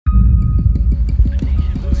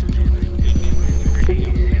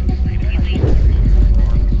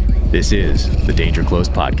This is the Danger Close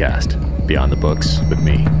podcast, Beyond the Books with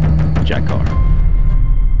me, Jack Carr.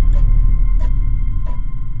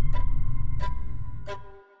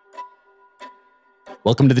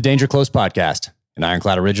 Welcome to the Danger Close podcast, an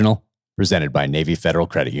Ironclad original presented by Navy Federal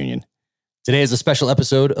Credit Union. Today is a special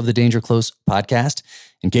episode of the Danger Close podcast.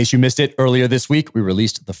 In case you missed it, earlier this week, we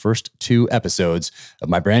released the first 2 episodes of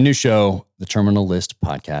my brand new show, the Terminal List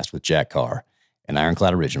podcast with Jack Carr, an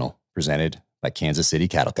Ironclad original presented by Kansas City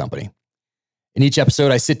Cattle Company. In each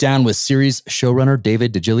episode, I sit down with series showrunner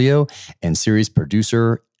David DiGilio and series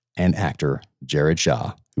producer and actor Jared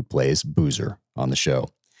Shaw, who plays Boozer on the show.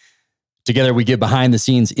 Together, we give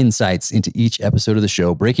behind-the-scenes insights into each episode of the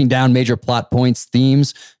show, breaking down major plot points,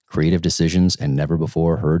 themes, creative decisions, and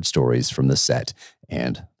never-before-heard stories from the set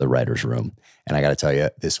and the writer's room. And I got to tell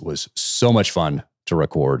you, this was so much fun to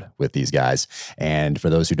record with these guys. And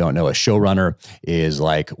for those who don't know, a showrunner is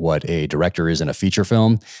like what a director is in a feature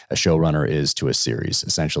film. A showrunner is to a series,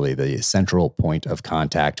 essentially the central point of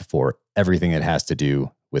contact for everything that has to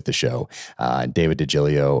do with the show. David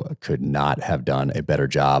DiGilio could not have done a better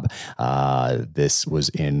job. This was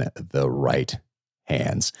in the right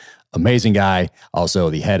hands. Amazing guy, also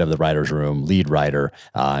the head of the writer's room, lead writer,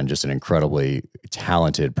 and just an incredibly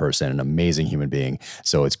talented person, an amazing human being.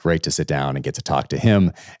 So it's great to sit down and get to talk to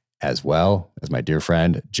him, as well as my dear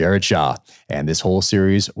friend, Jared Shaw. And this whole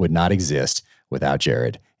series would not exist without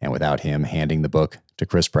Jared and without him handing the book to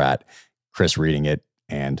Chris Pratt, Chris reading it,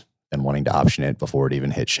 and then wanting to option it before it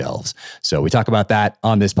even hit shelves. So we talk about that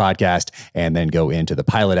on this podcast and then go into the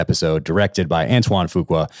pilot episode directed by Antoine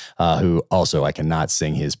Fuqua, who also I cannot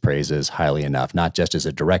sing his praises highly enough, not just as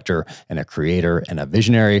a director and a creator and a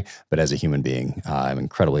visionary, but as a human being. I'm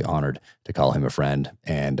incredibly honored to call him a friend,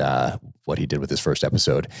 and what he did with his first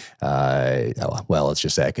episode, well, let's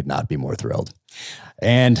just say I could not be more thrilled.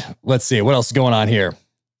 And let's see, what else is going on here?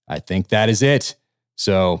 I think that is it.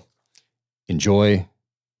 So enjoy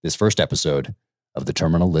this first episode of the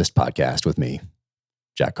Terminal List podcast with me,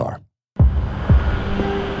 Jack Carr.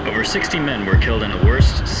 Over 60 men were killed in the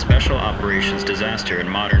worst special operations disaster in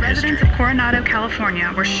modern history. Residents of Coronado,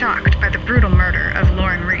 California were shocked by the brutal murder of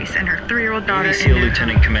Lauren Reese and her 3-year-old daughter. Navy SEAL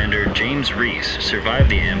Lieutenant Commander James Reese survived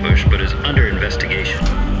the ambush but is under investigation.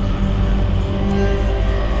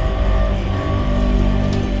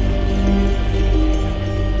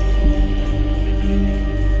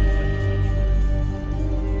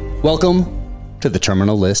 Welcome to the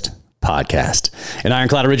Terminal List podcast, an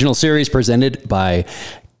Ironclad original series presented by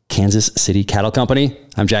Kansas City Cattle Company.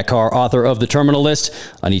 I'm Jack Carr, author of The Terminal List.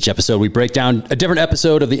 On each episode, we break down a different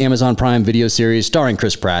episode of the Amazon Prime video series starring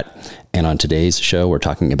Chris Pratt. And on today's show, we're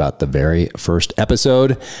talking about the very first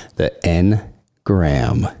episode, the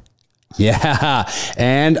Engram. Yeah,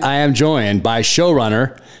 and I am joined by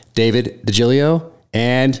showrunner David DiGilio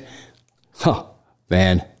and,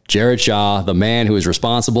 Jared Shaw, the man who is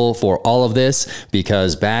responsible for all of this,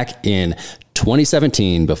 because back in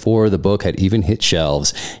 2017, before the book had even hit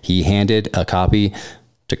shelves, he handed a copy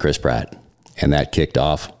to Chris Pratt, and that kicked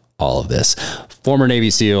off all of this. Former Navy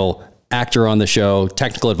SEAL, actor on the show,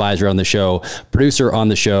 technical advisor on the show, producer on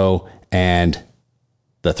the show, and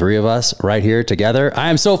the 3 of us right here together. I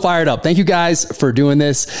am so fired up. Thank you guys for doing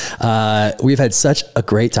this. We've had such a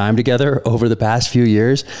great time together over the past few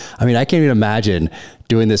years. I mean, I can't even imagine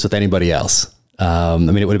doing this with anybody else. I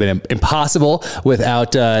mean, it would have been impossible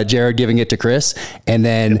without Jared giving it to Chris. And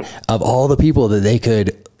then of all the people that they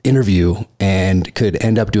could interview and could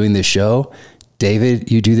end up doing this show,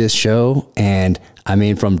 David, you do this show, and I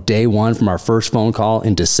mean, from day one, from our first phone call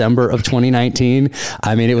in December of 2019,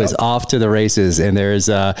 I mean, it was off to the races. And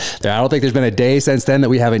I don't think there's been a day since then that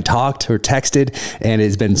we haven't talked or texted. And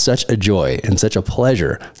it's been such a joy and such a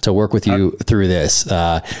pleasure to work with you through this.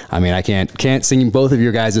 I mean, I can't sing both of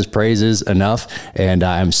your guys' praises enough. And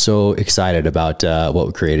I'm so excited about what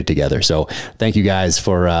we created together. So thank you guys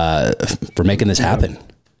for making this happen.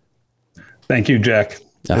 Thank you, Jack.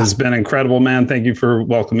 It's been incredible, man. Thank you for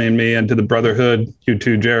welcoming me into the brotherhood. You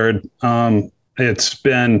too, Jared. It's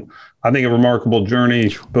been, I think, a remarkable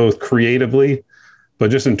journey, both creatively,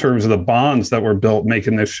 but just in terms of the bonds that were built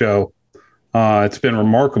making this show. It's been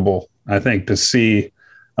remarkable, I think, to see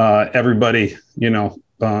everybody,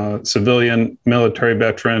 civilian, military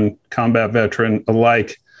veteran, combat veteran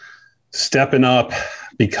alike, stepping up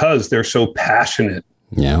because they're so passionate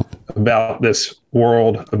about this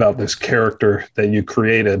world, about this character that you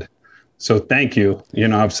created. So thank you.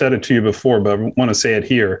 I've said it to you before, but I want to say it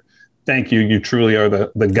here. Thank you. You truly are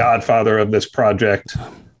the godfather of this project.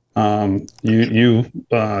 You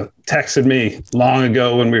texted me long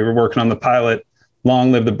ago when we were working on the pilot,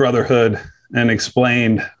 long live the brotherhood, and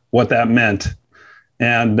explained what that meant.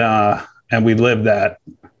 and we live that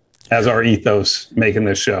as our ethos making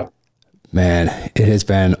this show. Man, it has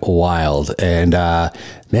been wild. And,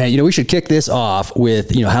 man, we should kick this off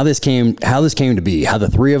with, how this came to be, how the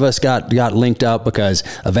three of us got linked up, because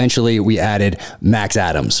eventually we added Max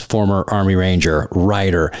Adams, former Army Ranger,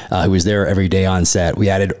 writer, who was there every day on set. We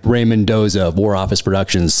added Ray Mendoza of War Office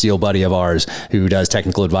Productions, SEAL buddy of ours, who does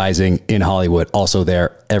technical advising in Hollywood, also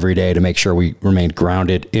there every day to make sure we remained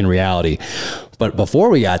grounded in reality. But before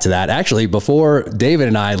we got to that, actually, before David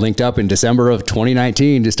and I linked up in December of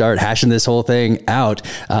 2019 to start hashing this whole thing out,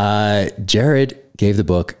 Jared gave the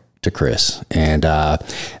book to Chris. And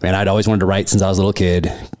man, I'd always wanted to write since I was a little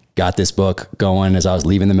kid. Got this book going as I was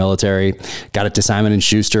leaving the military, got it to Simon &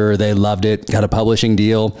 Schuster. They loved it, got a publishing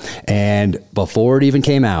deal. And before it even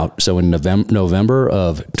came out, so in November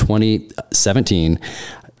of 2017,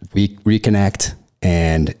 we reconnect.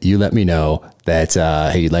 And you let me know that,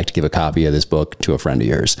 hey, you'd like to give a copy of this book to a friend of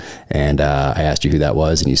yours. And I asked you who that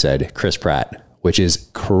was, and you said Chris Pratt, which is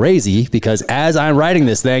crazy because as I'm writing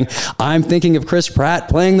this thing, I'm thinking of Chris Pratt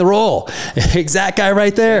playing the role. Exact guy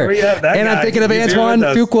right there. And I'm thinking of Antoine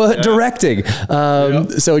Fuqua directing.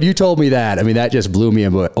 So you told me that. I mean, that just blew me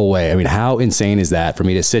away. I mean, how insane is that for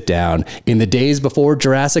me to sit down in the days before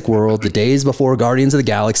Jurassic World, the days before Guardians of the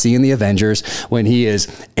Galaxy and the Avengers, when he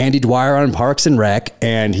is Andy Dwyer on Parks and Rec,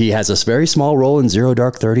 and he has a very small role in Zero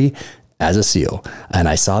Dark 30 as a SEAL. And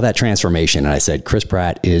I saw that transformation and I said, Chris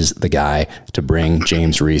Pratt is the guy to bring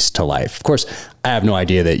James Reese to life. Of course, I have no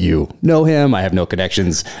idea that you know him. I have no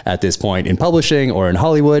connections at this point in publishing or in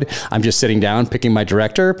Hollywood. I'm just sitting down, picking my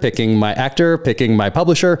director, picking my actor, picking my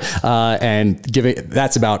publisher, and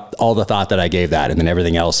that's about all the thought that I gave that. And then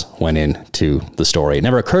everything else went into the story. It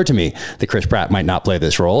never occurred to me that Chris Pratt might not play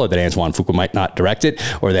this role, or that Antoine Fuqua might not direct it,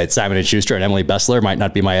 or that Simon & Schuster and Emily Bessler might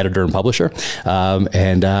not be my editor and publisher.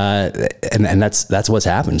 And that's what's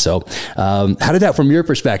happened. So how did that, from your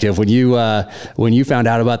perspective, when you found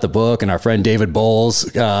out about the book and our friend David Bowles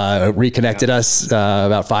reconnected us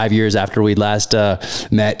about 5 years after we'd last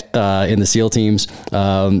met in the SEAL teams,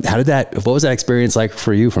 what was that experience like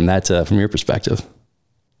for you from your perspective?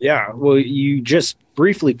 Yeah, well, you just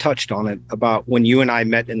briefly touched on it about when you and I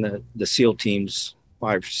met in the SEAL teams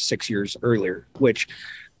 5-6 years earlier, which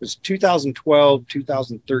was 2012,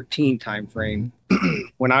 2013 timeframe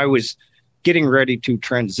when I was getting ready to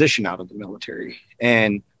transition out of the military.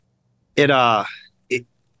 And it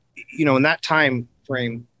in that time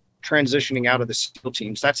frame, transitioning out of the SEAL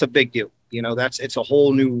teams, that's a big deal. It's a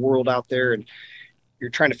whole new world out there, and you're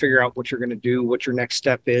trying to figure out what you're going to do, what your next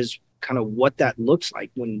step is, kind of what that looks like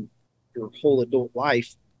when your whole adult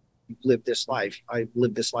life, you live this life. I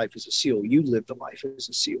lived this life as a SEAL. You lived the life as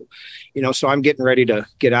a SEAL. So I'm getting ready to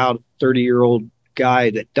get out, 30-year-old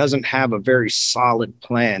guy that doesn't have a very solid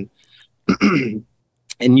plan. And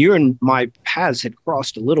you and my paths had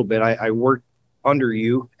crossed a little bit. I worked under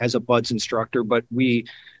you as a BUD/S instructor, but you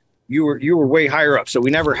were way higher up. So we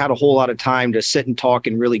never had a whole lot of time to sit and talk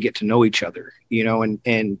and really get to know each other,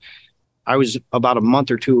 and I was about a month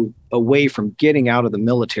or two away from getting out of the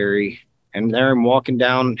military, and there I'm walking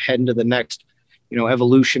down, heading to the next,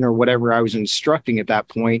 evolution or whatever I was instructing at that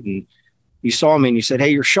point. And you saw me and you said, "Hey,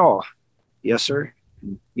 you're Shaw." "Yes, sir."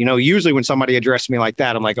 Usually when somebody addressed me like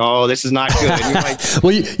that, I'm like, "Oh, this is not good." And you're like,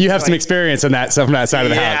 well, you have some experience on that, from that side of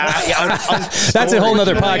the house. Yeah, that's a whole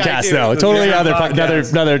nother podcast, though. Totally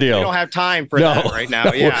another deal. We don't have time for that right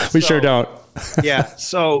now. Yeah, we sure don't. Yeah.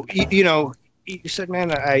 So, you said,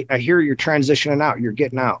 "Man, I hear you're transitioning out. You're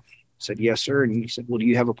getting out." I said, "Yes, sir." And you said, "Well, do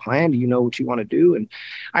you have a plan? Do you know what you want to do?" And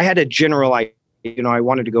I had a general idea. I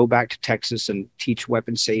wanted to go back to Texas and teach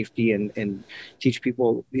weapon safety and teach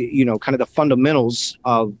people, kind of the fundamentals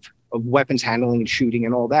of weapons handling and shooting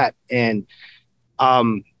and all that. And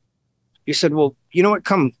you said, "Well, you know what?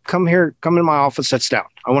 Come here, come in my office. Let's down.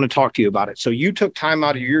 I want to talk to you about it." So you took time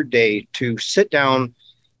out of your day to sit down,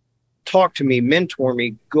 talk to me, mentor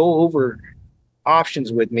me, go over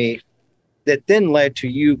options with me, that then led to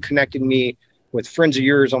you connecting me with friends of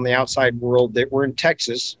yours on the outside world that were in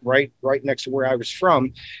Texas, right next to where I was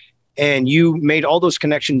from. And you made all those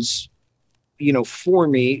connections, for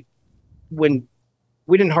me when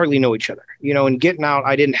we didn't hardly know each other, and getting out,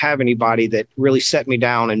 I didn't have anybody that really set me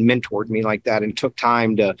down and mentored me like that and took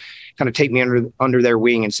time to kind of take me under their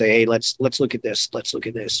wing and say, "Hey, let's look at this. Let's look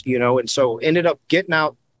at this," and so ended up getting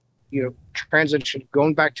out, transition,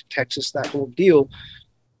 going back to Texas, that whole deal.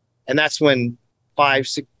 And that's when 4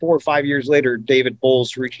 or 5 years later, David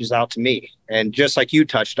Bowles reaches out to me. And just like you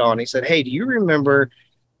touched on, he said, "Hey, do you remember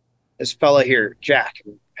this fella here, Jack?"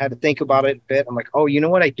 And I had to think about it a bit. I'm like, "Oh, you know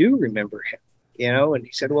what? I do remember him." And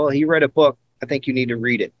he said, "Well, he read a book. I think you need to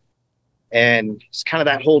read it." And it's kind of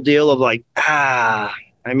that whole deal of like, I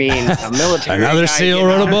mean, a military another guy, SEAL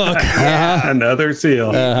wrote a book. Another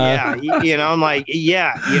SEAL. Yeah, I'm like,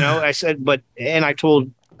 I said, and I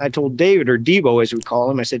told David, or Debo as we call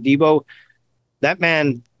him, I said, Debo, that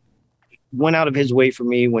man went out of his way for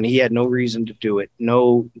me when he had no reason to do it.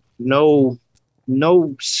 No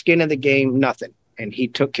skin in the game, nothing. And he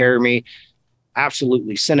took care of me.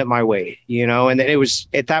 Absolutely, send it my way, and then it was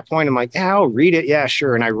at that point I'm like, I'll read it. Yeah,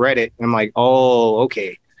 sure. And I read it. And I'm like, oh,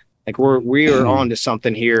 okay. Like we are on to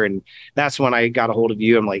something here. And that's when I got a hold of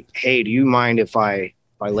you. I'm like, hey, do you mind if I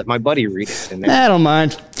let my buddy read it? And then, I don't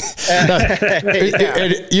mind.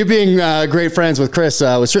 You being great friends with Chris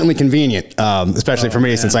was certainly convenient, especially for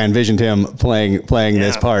me, since I envisioned him playing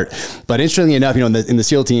this part. But interestingly enough, in the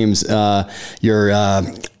SEAL teams,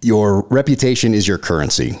 your reputation is your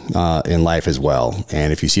currency in life as well.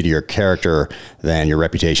 And if you see to your character, then your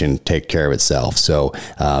reputation take care of itself. So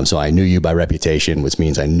I knew you by reputation, which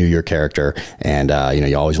means I knew your character. And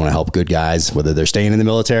you always want to help good guys, whether they're staying in the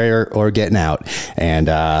military or getting out. And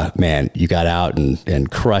man, you got out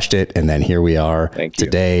and crushed it. And then here we are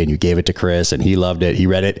today, and you gave it to Chris, and he loved it. He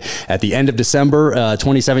read it at the end of December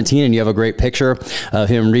 2017, and you have a great picture of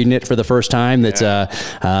him reading it for the first time. That's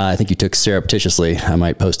I think you took surreptitiously. I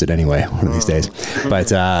might post it anyway one of these days.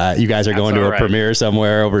 But you guys are going to a premiere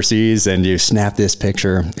somewhere overseas, and you snapped this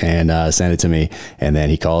picture and sent it to me. And then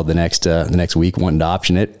he called the next week wanting to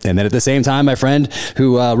option it. And then at the same time, my friend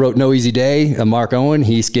who wrote No Easy Day, Mark Owen,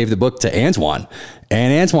 he gave the book to Antoine.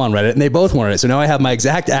 And Antoine read it, and they both wanted it. So now I have my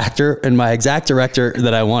exact actor and my exact director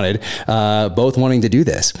that I wanted, both wanting to do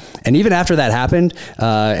this. And even after that happened,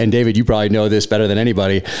 and David, you probably know this better than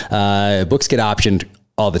anybody, books get optioned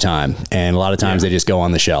all the time. And a lot of times they just go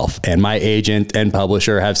on the shelf. And my agent and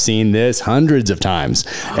publisher have seen this hundreds of times.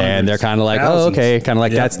 And they're kind of like, thousands. Oh, okay. Kind of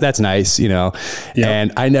like, that's nice,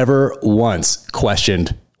 And I never once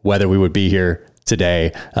questioned whether we would be here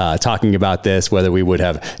today talking about this, whether we would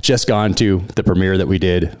have just gone to the premiere that we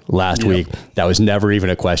did last week. That was never even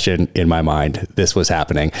a question in my mind. This was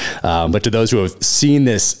happening. But to those who have seen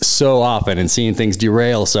this so often and seen things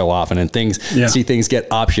derail so often and see things get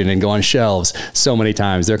optioned and go on shelves so many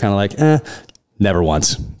times, they're kind of like, never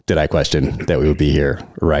once did I question that we would be here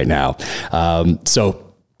right now. So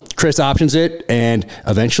Chris options it, and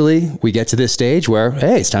eventually we get to this stage where,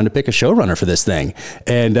 hey, it's time to pick a showrunner for this thing.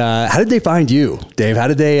 And how did they find you, Dave? How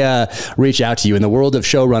did they reach out to you in the world of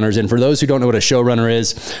showrunners? And for those who don't know what a showrunner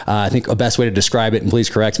is, I think a best way to describe it, and please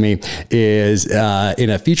correct me, is in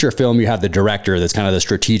a feature film, you have the director that's kind of the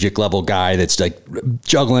strategic level guy that's like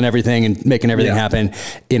juggling everything and making everything happen.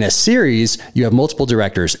 In a series, you have multiple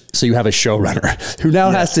directors. So you have a showrunner who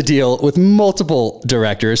now has to deal with multiple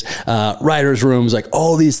directors, writers' rooms, like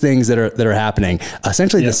all these things that are happening,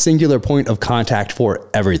 essentially the singular point of contact for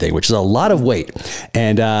everything, which is a lot of weight.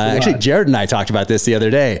 And actually Jared and I talked about this the other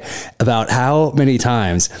day, about how many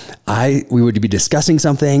times we would be discussing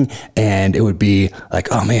something and it would be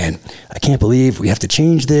like, oh man, I can't believe we have to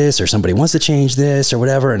change this, or somebody wants to change this or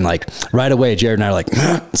whatever. And like right away, Jared and I are like,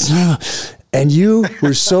 and you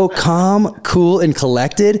were so calm, cool, and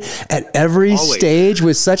collected at every stage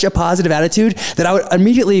with such a positive attitude that I would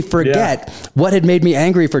immediately forget what had made me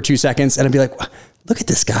angry for 2 seconds. And I'd be like, look at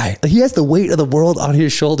this guy. He has the weight of the world on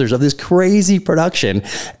his shoulders of this crazy production.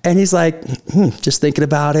 And he's like, just thinking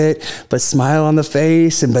about it, but smile on the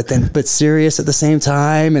face, but serious at the same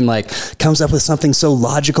time. And like comes up with something so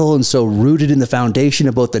logical and so rooted in the foundation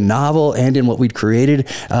of both the novel and in what we'd created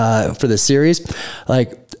for the series.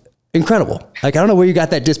 Like, incredible. Like, I don't know where you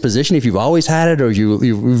got that disposition, if you've always had it or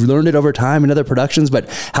you've learned it over time in other productions, but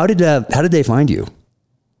how did they find you?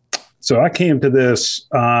 So I came to this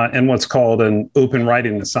in what's called an open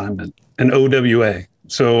writing assignment, an OWA.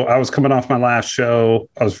 So I was coming off my last show.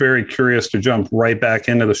 I was very curious to jump right back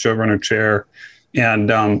into the showrunner chair. And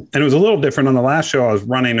it was a little different. On the last show, I was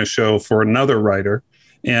running a show for another writer.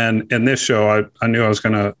 And in this show, I knew I was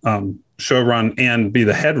going to show run and be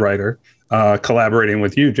the head writer. Collaborating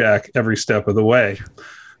with you, Jack, every step of the way.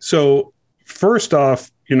 So first off,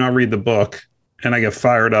 I read the book and I get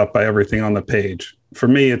fired up by everything on the page. For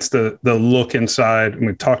me, it's the look inside, and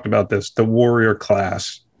we talked about this, the warrior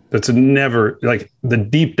class. That's never like the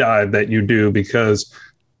deep dive that you do, because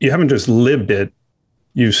you haven't just lived it,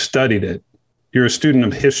 you've studied it. You're a student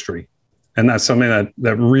of history. And that's something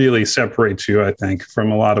that really separates you, I think, from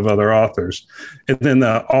a lot of other authors. And then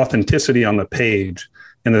the authenticity on the page,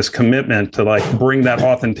 and this commitment to like bring that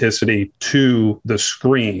authenticity to the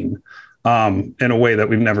screen in a way that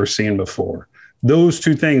we've never seen before. Those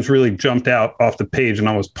two things really jumped out off the page, and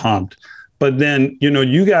I was pumped. But then,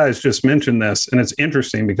 you guys just mentioned this, and it's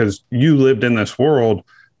interesting because you lived in this world.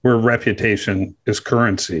 where reputation is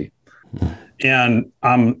currency. And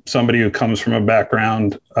I'm somebody who comes from a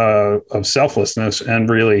background of selflessness and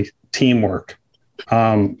really teamwork.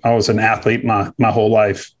 I was an athlete my whole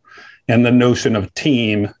life, and the notion of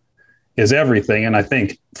team is everything. And I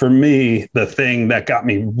think for me, the thing that got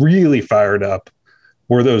me really fired up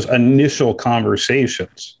were those initial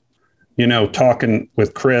conversations. You know, talking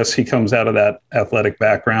with Chris, he comes out of that athletic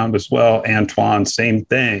background as well. Antoine, same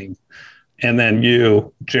thing. And then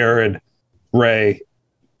you, Jared, Ray,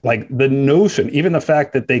 like the notion, even the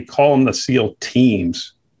fact that they call them the SEAL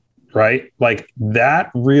teams, right? Like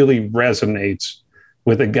that really resonates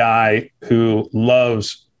with a guy who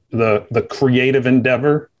loves the creative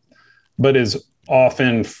endeavor, but is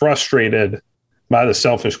often frustrated by the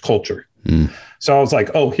selfish culture. So I was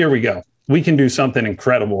like, oh, here we go. We can do something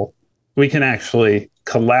incredible. We can actually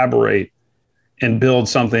collaborate and build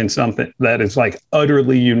something that is like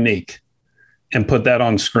utterly unique and put that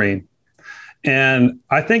on screen. And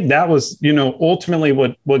I think that was, you know, ultimately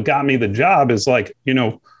what got me the job is like, you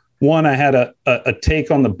know, one, I had a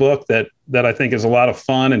take on the book that I think is a lot of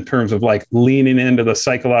fun in terms of like leaning into the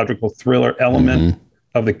psychological thriller element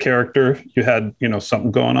of the character. You had, you know,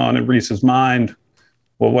 something going on in Reese's mind.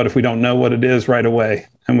 Well, what if we don't know what it is right away?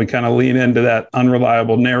 And we kind of lean into that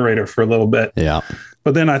unreliable narrator for a little bit. Yeah.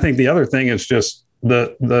 But then I think the other thing is just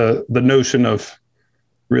the notion of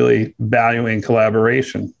really valuing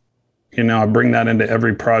collaboration. You know, I bring that into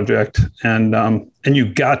every project, and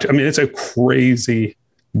you got to, I mean, it's a crazy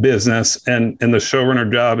business, and the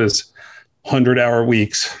showrunner job is 100-hour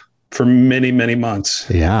weeks for many, many months.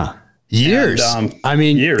 Yeah. Years. And, I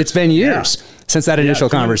mean, years. It's been years since that initial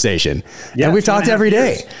conversation. And we've talked every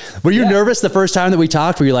day. Were you nervous the first time that we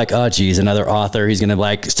talked? Were you like, oh, geez, another author? He's going to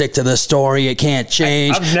like stick to the story. It can't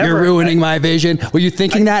change. You're ruining my vision. Were you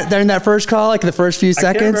thinking that during that first call, like the first few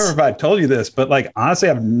seconds? I can't remember if I told you this, but like, honestly,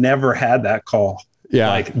 I've never had that call. Yeah.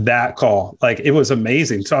 Like that call. Like it was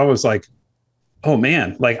amazing. So I was like, oh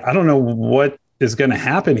man, like, I don't know what is going to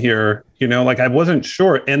happen here. You know, like I wasn't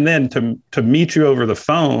sure. And then to meet you over the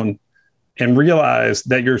phone and realize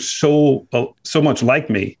that you're so much like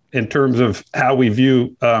me in terms of how we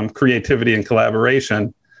view creativity and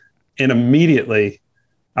collaboration. And immediately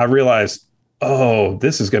I realized, oh,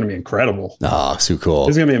 this is going to be incredible. Oh, so cool.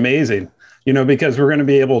 This is going to be amazing, you know, because we're going to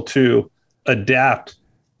be able to adapt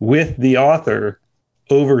with the author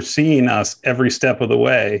overseeing us every step of the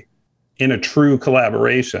way in a true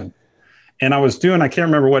collaboration. And I can't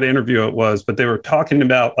remember what interview it was, but they were talking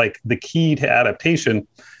about like the key to adaptation.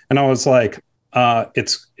 And I was like,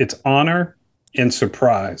 it's honor and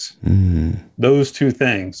surprise. Those two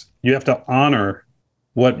things. You have to honor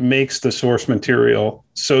what makes the source material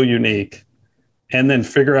so unique, and then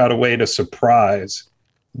figure out a way to surprise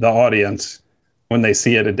the audience when they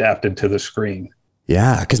see it adapted to the screen.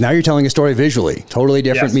 Yeah, because now you're telling a story visually, totally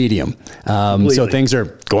different medium. So things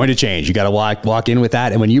are going to change. You got to walk in with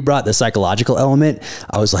that. And when you brought the psychological element,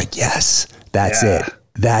 I was like, yes, that's it.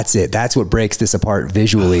 That's it. That's what breaks this apart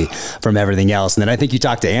visually from everything else. And then I think you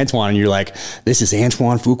talked to Antoine and you're like, this is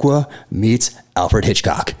Antoine Fuqua meets Alfred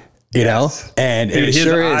Hitchcock. You know, and it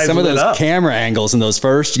sure is some of those camera angles and those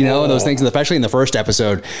first, you know, and those things, especially in the first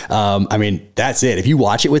episode. I mean, that's it. If you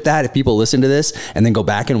watch it with that, if people listen to this and then go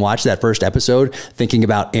back and watch that first episode, thinking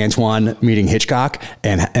about Antoine meeting Hitchcock,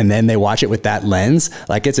 and then they watch it with that lens,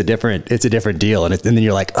 like it's a different deal. And then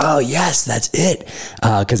you're like, oh yes, that's it.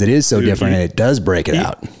 Cause it is so different and it does break it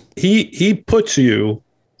out. He puts you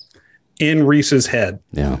in Reese's head.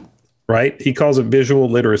 Yeah. Right. He calls it visual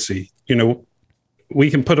literacy. You know, we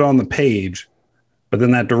can put it on the page, but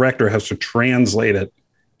then that director has to translate it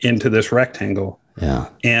into this rectangle. Yeah.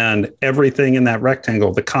 And everything in that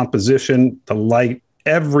rectangle, the composition, the light,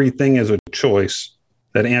 everything is a choice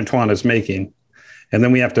that Antoine is making. And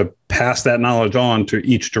then we have to pass that knowledge on to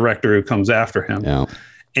each director who comes after him. Yeah.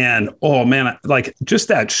 And oh man, like just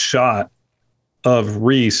that shot of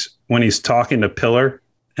Reese when he's talking to Pillar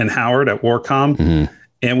and Howard at Warcom,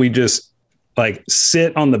 and we just like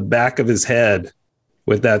sit on the back of his head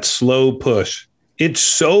with that slow push. It's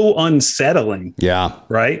so unsettling. Yeah.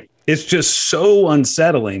 Right. It's just so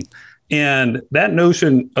unsettling. And that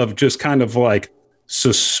notion of just kind of like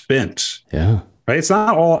suspense. Yeah. Right. It's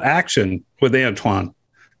not all action with Antoine.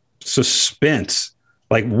 Suspense.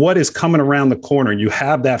 Like what is coming around the corner? You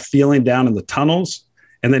have that feeling down in the tunnels,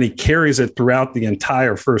 and then he carries it throughout the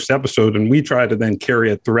entire first episode. And we try to then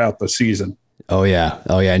carry it throughout the season. Oh yeah.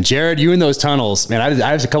 And Jared, you in those tunnels, man, I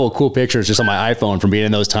have a couple of cool pictures just on my iPhone from being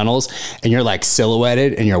in those tunnels, and you're like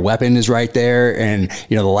silhouetted and your weapon is right there. And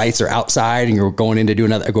the lights are outside and you're going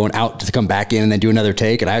out to come back in and then do another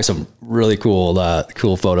take. And I have some really cool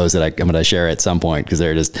photos that I'm going to share at some point, because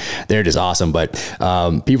they're just awesome. But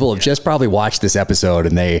people have just probably watched this episode,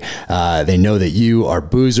 and they know that you are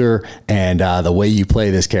Boozer, and the way you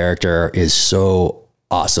play this character is so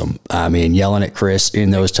awesome. I mean, yelling at Chris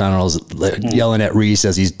in those tunnels, yelling at Reese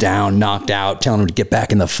as he's down, knocked out, telling him to get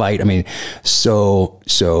back in the fight. I mean, so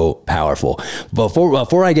powerful.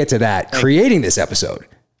 Before I get to that, creating this episode,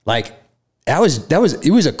 like it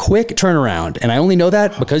was a quick turnaround, and I only know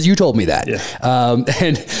that because you told me that. Yeah.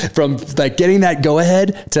 And from like getting that go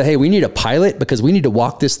ahead to, hey, we need a pilot because we need to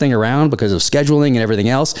walk this thing around because of scheduling and everything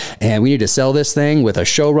else, and we need to sell this thing with a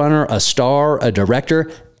showrunner, a star, a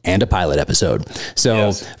director, and a pilot episode.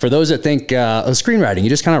 So for those that think screenwriting, you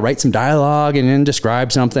just kind of write some dialogue and then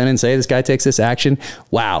describe something and say, this guy takes this action.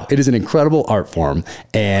 Wow. It is an incredible art form.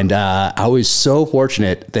 And I was so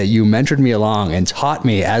fortunate that you mentored me along and taught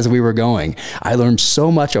me as we were going. I learned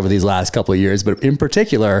so much over these last couple of years, but in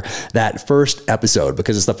particular, that first episode,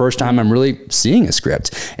 because it's the first time I'm really seeing a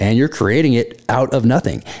script and you're creating it out of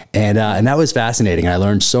nothing. And that was fascinating. I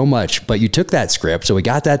learned so much, but you took that script. So we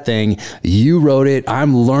got that thing, you wrote it,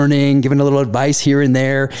 I'm learning, giving a little advice here and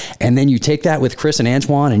there. And then you take that with Chris and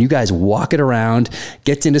Antoine and you guys walk it around,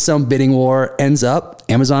 gets into some bidding war, ends up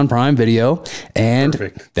Amazon Prime Video.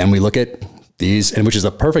 And then we look at these, and which is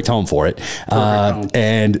a perfect home for it.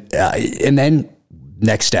 And then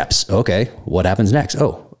next steps. Okay. What happens next?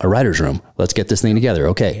 Oh, a writer's room. Let's get this thing together.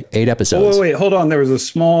 Okay. 8 episodes. Wait, hold on. There was a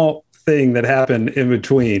small thing that happened in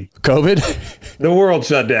between. COVID? The world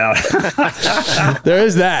shut down. There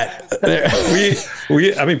is that.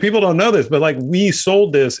 I mean, people don't know this, but like we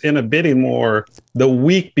sold this in a bidding war the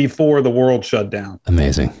week before the world shut down.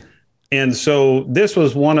 Amazing. And so this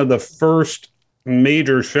was one of the first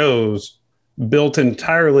major shows built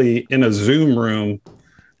entirely in a Zoom room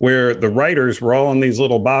where the writers were all in these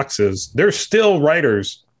little boxes. There's still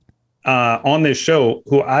writers on this show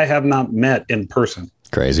who I have not met in person.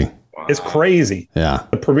 Crazy. It's crazy. Yeah.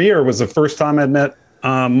 The premiere was the first time I'd met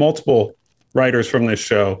multiple writers from this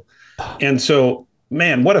show. And so,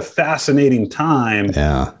 man, what a fascinating time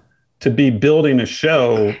to be building a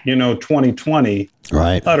show, 2020.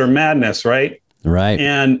 Right. Utter madness, right? Right.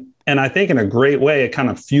 And I think in a great way, it kind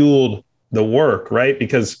of fueled the work, right?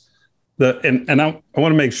 Because I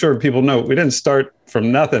want to make sure people know we didn't start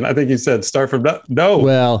from nothing. I think you said start from no.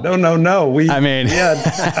 Well, no. We had a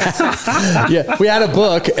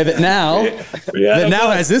book that now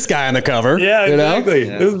has this guy on the cover. Yeah, exactly.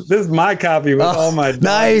 Yeah. This is my copy with all my.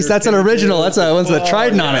 Nice. That's an original. That's a one's the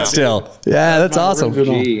Trident on it still. Yeah, that's awesome.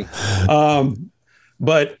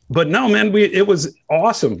 But no, man, it was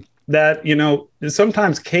awesome that,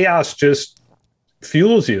 sometimes chaos just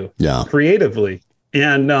fuels you creatively.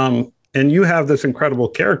 And you have this incredible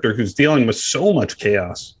character who's dealing with so much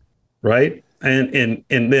chaos, right? And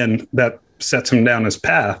then that sets him down his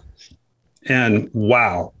path. And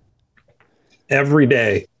wow, every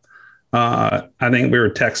day, I think we were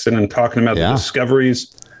texting and talking about the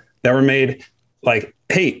discoveries that were made. Like,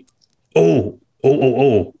 hey, you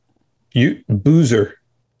Boozer,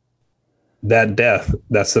 that death,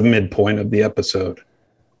 that's the midpoint of the episode.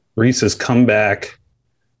 Reese has come back.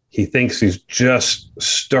 He thinks he's just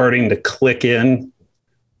starting to click in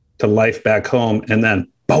to life back home, and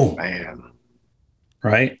then boom, man.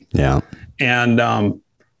 Right? Yeah. And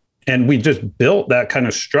we just built that kind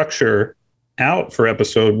of structure out for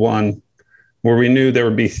episode 1, where we knew there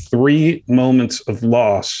would be 3 moments of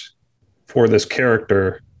loss for this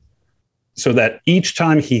character, so that each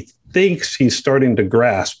time he thinks he's starting to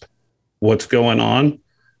grasp what's going on,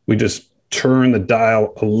 we just turn the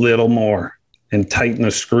dial a little more and tighten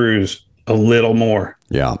the screws a little more.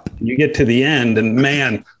 Yeah. You get to the end, and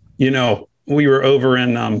man, we were over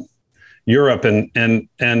in Europe and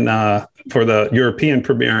for the European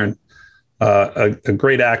premiere, and a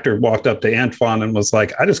great actor walked up to Antoine and was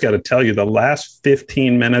like, I just got to tell you, the last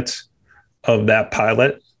 15 minutes of that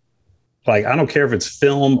pilot, like, I don't care if it's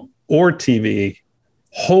film or TV,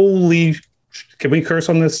 can we curse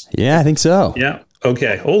on this? Yeah, I think so. Yeah.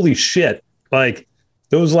 Okay. Holy shit. Like,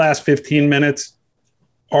 those last 15 minutes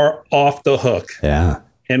are off the hook. Yeah.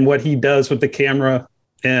 And what he does with the camera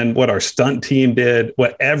and what our stunt team did,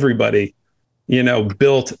 what everybody,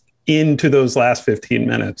 built into those last 15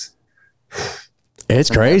 minutes. It's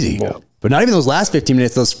crazy. But not even those last 15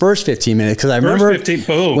 minutes, those first 15 minutes. Because I remember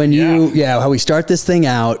when how we start this thing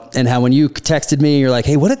out, and how when you texted me, you're like,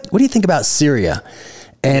 hey, what do you think about Syria?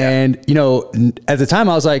 And, at the time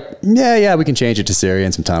I was like, yeah, we can change it to Syria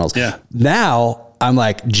and some tunnels. Yeah. Now I'm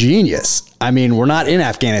like, genius. I mean, we're not in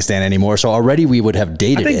Afghanistan anymore. So already we would have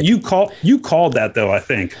dated I think it. you called that though. I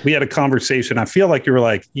think we had a conversation. I feel like you were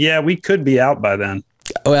like, yeah, we could be out by then.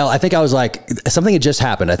 Well, I think I was like, something had just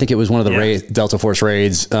happened. I think it was one of the Delta Force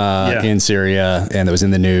raids in Syria, and it was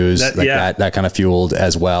in the news. That kind of fueled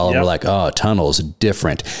as well. And we're like, oh, tunnels,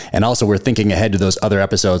 different. And also we're thinking ahead to those other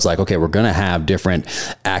episodes like, okay, we're going to have different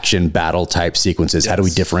action battle type sequences. How do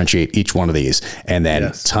we differentiate each one of these? And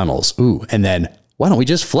then tunnels. Ooh, and then why don't we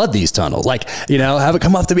just flood these tunnels? Like, have it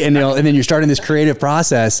come up to me, and then you're starting this creative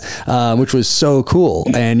process, which was so cool.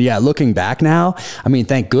 And looking back now, I mean,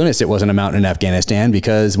 thank goodness it wasn't a mountain in Afghanistan,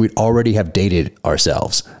 because we'd already have dated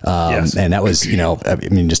ourselves. And that was,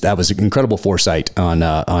 that was incredible foresight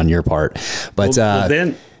on your part. But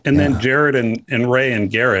then Jared and Ray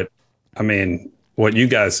and Garrett, I mean, what you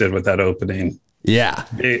guys did with that opening. Yeah.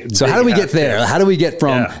 So how do we get there? How do we get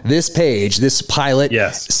from this page, this pilot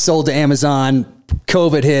sold to Amazon,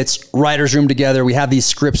 COVID hits, writer's room together. We have these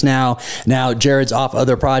scripts now. Now Jared's off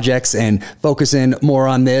other projects and focusing more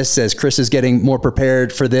on this as Chris is getting more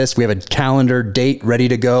prepared for this. We have a calendar date ready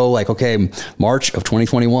to go. Like, okay, March of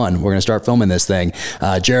 2021, we're going to start filming this thing.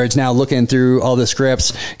 Jared's now looking through all the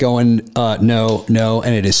scripts going, no.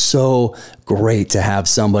 And it is so great to have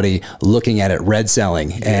somebody looking at it, red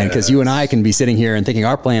selling. And because you and I can be sitting here and thinking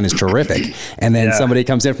our plan is terrific. And then somebody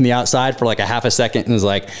comes in from the outside for like a half a second and is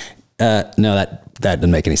like, no, that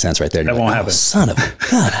doesn't make any sense right there. That won't happen. Son of a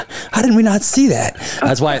God, how did we not see that?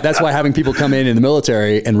 That's why having people come in the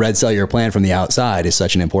military and red sell your plan from the outside is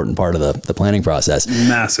such an important part of the planning process.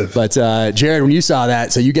 Massive. But Jared, when you saw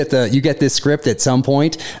that, so you get this script at some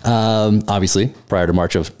point, obviously prior to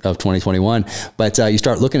March of 2021, but you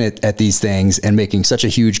start looking at these things and making such a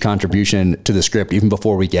huge contribution to the script even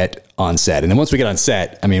before we get on set. And then once we get on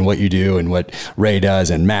set, I mean, what you do and what Ray does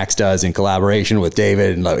and Max does in collaboration with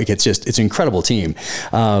David, and like, it's an incredible team.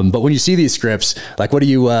 But when you see these scripts, like, what are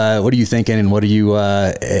you thinking, and what do you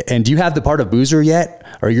and do you have the part of Boozer yet,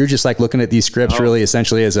 or you're just like looking at these scripts really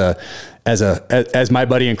essentially as my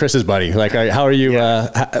buddy and Chris's buddy? Like, how are you?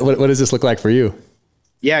 What does this look like for you?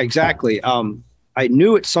 Yeah, exactly. I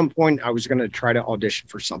knew at some point I was going to try to audition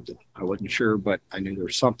for something. I wasn't sure, but I knew there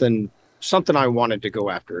was something I wanted to go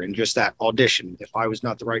after, and just that audition. If I was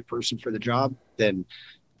not the right person for the job, then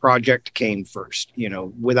project came first,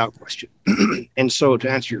 without question. And so to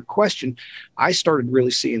answer your question, I started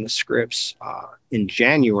really seeing the scripts in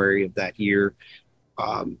January of that year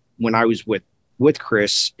when I was with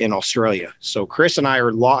Chris in Australia. So Chris and I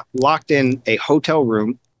are locked in a hotel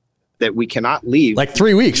room that we cannot leave. Like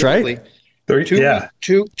 3 weeks, right?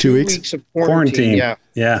 2 weeks of quarantine.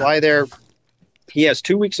 Yeah. Fly there. He has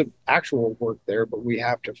 2 weeks of actual work there, but we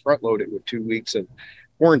have to front load it with 2 weeks of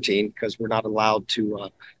quarantine because we're not allowed to.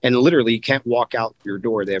 And literally, you can't walk out your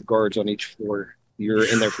door. They have guards on each floor. You're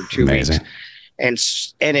in there for 2 weeks. And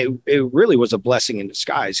it really was a blessing in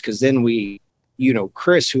disguise, because then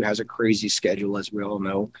Chris, who has a crazy schedule, as we all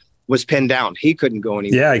know, was pinned down. He couldn't go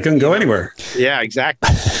anywhere. Yeah, he couldn't go anywhere. Yeah,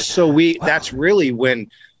 exactly. So that's really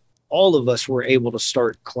when all of us were able to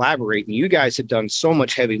start collaborating. You guys had done so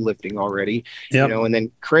much heavy lifting already, and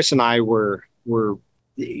then Chris and I were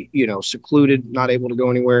secluded, not able to go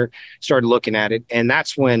anywhere, started looking at it. And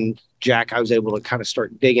that's when, Jack, I was able to kind of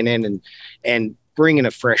start digging in and bringing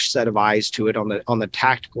a fresh set of eyes to it on the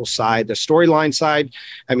tactical side, the storyline side.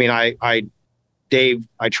 I mean, Dave,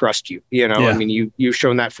 I trust you, I mean, you've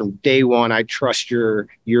shown that from day one. I trust your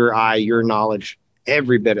eye, your knowledge,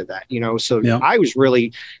 every bit of that, so I was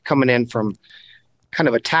really coming in from kind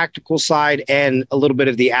of a tactical side and a little bit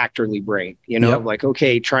of the actorly brain, like,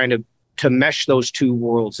 okay, trying to mesh those two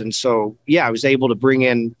worlds. And so, I was able to bring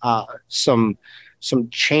in some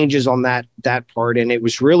changes on that part. And it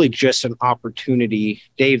was really just an opportunity.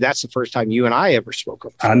 Dave, that's the first time you and I ever spoke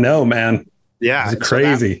of. I know, man. Yeah. It's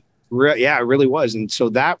crazy. It really was. And so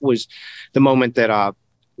that was the moment that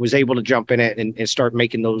was able to jump in it and start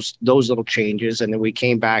making those little changes. And then we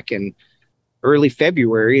came back in early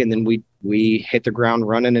February, and then we hit the ground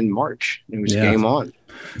running in March. It was game on.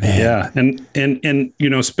 Man. Yeah.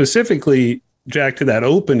 And specifically, Jack, to that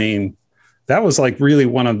opening, that was like really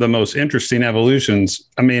one of the most interesting evolutions.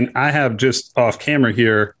 I mean, I have just off camera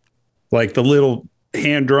here, like the little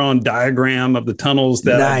hand-drawn diagram of the tunnels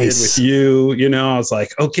that I did with you. I was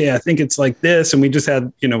like, okay, I think it's like this. And we just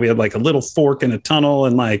had, we had like a little fork in a tunnel,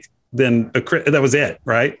 and like, then that was it.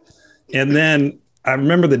 Right. And then I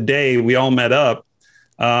remember the day we all met up,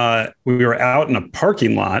 we were out in a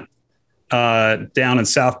parking lot down in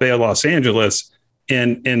South Bay of Los Angeles,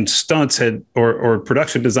 and stunts or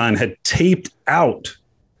production design had taped out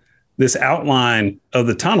this outline of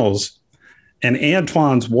the tunnels, and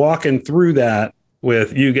Antoine's walking through that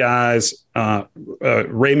with you guys,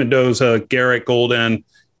 Ray Mendoza, Garrett Golden,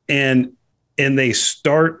 and they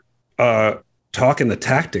start talking the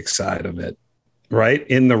tactics side of it, right,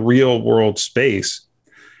 in the real world space,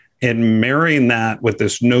 and marrying that with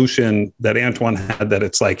this notion that Antoine had, that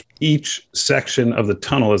it's like each section of the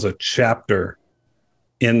tunnel is a chapter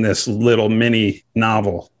in this little mini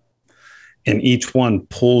novel, and each one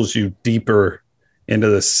pulls you deeper into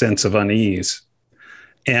the sense of unease.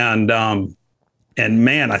 And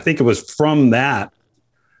man, I think it was from that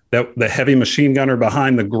the heavy machine gunner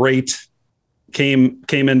behind the grate came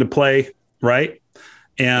into play, right?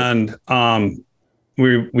 And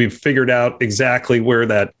we figured out exactly where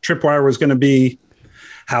that tripwire was going to be,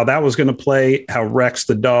 how that was going to play, how Rex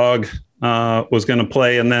the dog was going to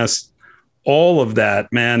play in this. All of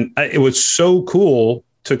that, man, it was so cool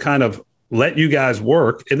to kind of let you guys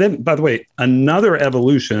work. And then, by the way, another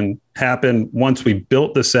evolution happened once we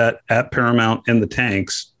built the set at Paramount in the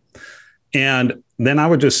tanks. And then I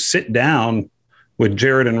would just sit down with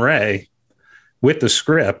Jared and Ray with the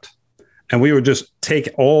script, and we would just take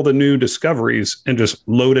all the new discoveries and just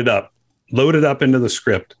load it up into the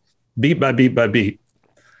script, beat by beat by beat.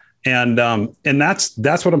 And that's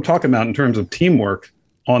what I'm talking about in terms of teamwork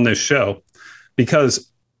on this show, because,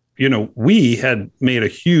 you know, we had made a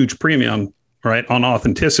huge premium, right, on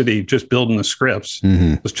authenticity, just building the scripts.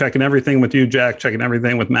 Was checking everything with you, Jack, checking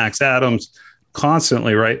everything with Max Adams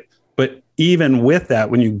constantly, right? But even with that,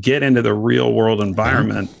 when you get into the real world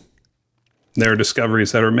environment, there are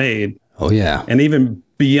discoveries that are made. Oh, yeah. And even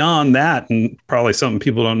beyond that, and probably something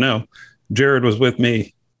people don't know, Jared was with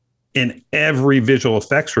me in every visual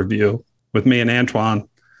effects review with me and Antoine,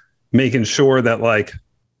 making sure that like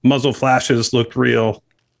muzzle flashes looked real,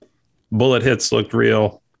 bullet hits looked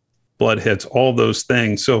real, blood hits, all those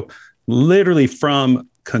things. So literally from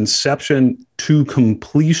conception to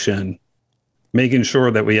completion, making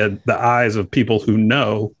sure that we had the eyes of people who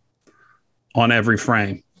know on every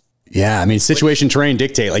frame. Yeah, I mean, situation terrain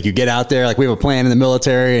dictate. Like you get out there, like we have a plan in the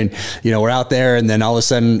military, and you know we're out there, and then all of a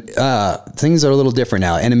sudden things are a little different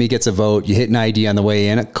now. Enemy gets a vote, you hit an ID on the way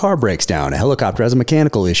in, a car breaks down, a helicopter has a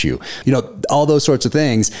mechanical issue. You know, all those sorts of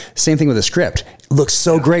things. Same thing with a script. It looks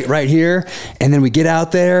so great right here, and then we get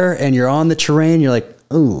out there, and you're on the terrain. You're like,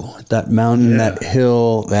 ooh, that mountain, that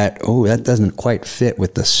hill, that doesn't quite fit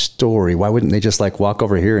with the story. Why wouldn't they just like walk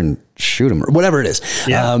over here and shoot them or whatever it is?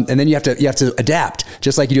 Yeah. And then you have to adapt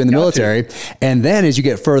just like you do in the military. And then as you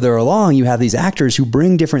get further along, you have these actors who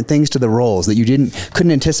bring different things to the roles that you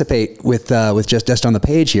couldn't anticipate with just on the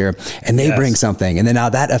page here. And they bring something. And then now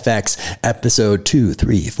that affects episode 2,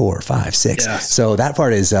 3, 4, 5, 6. Yes. So that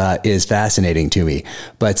part is fascinating to me.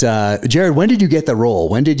 But Jared, when did you get the role?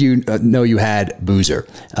 When did you know you had Boozer?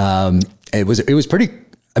 It was pretty,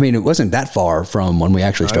 I mean, it wasn't that far from when we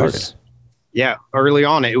actually started. Early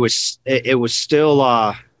on, it was still,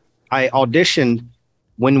 I auditioned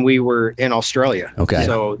when we were in Australia. Okay.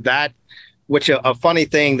 So that, which a funny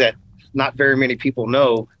thing that not very many people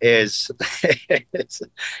know is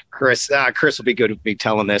Chris will be good with me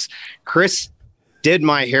telling this. Chris did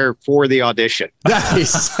my hair for the audition.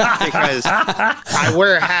 Nice. Because I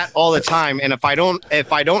wear a hat all the time, and if I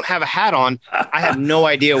don't have a hat on, I have no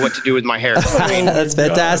idea what to do with my hair. I mean, that's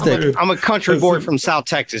fantastic. I'm a country boy from South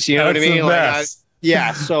Texas. You know what I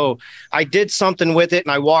mean? So I did something with it,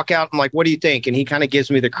 and I walk out. I'm like, "What do you think?" And he kind of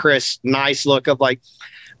gives me the Chris nice look of like,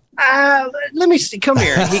 let me see. Come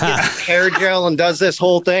here. And he gets hair gel and does this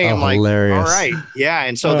whole thing. I'm like, hilarious. All right, yeah.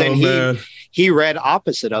 And so then he read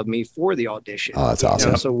opposite of me for the audition. Oh, that's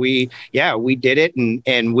awesome. So we did it,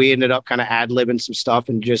 and we ended up kind of ad-libbing some stuff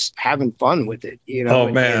and just having fun with it, you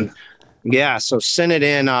know. So sent it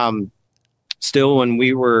in still when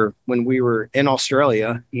we were in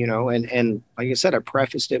Australia, you know, and like I said, I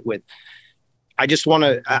prefaced it with, I just want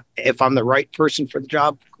to, if I'm the right person for the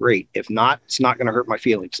job, great. If not, it's not going to hurt my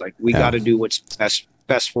feelings. Like we got to do what's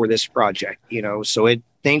best for this project, you know. So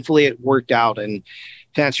thankfully it worked out. And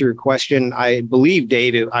to answer your question, I believe,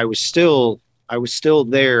 Dave, I was still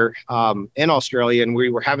there in Australia, and we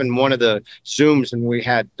were having one of the Zooms, and we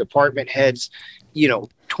had department heads, you know,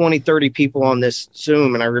 20, 30 people on this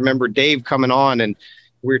Zoom. And I remember Dave coming on, and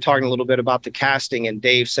we were talking a little bit about the casting, and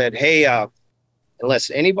Dave said, hey,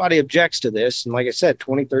 unless anybody objects to this, and like I said,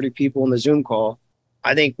 20, 30 people in the Zoom call,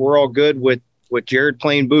 I think we're all good with Jared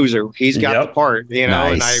playing Boozer. He's got the part, you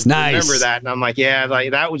know. Nice. And I remember that, and I'm like,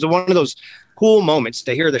 that was one of those cool moments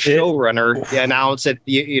to hear the showrunner announce it,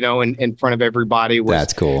 you know, in front of everybody.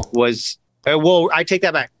 That's cool. Was Well, I take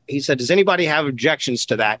that back. He said, "Does anybody have objections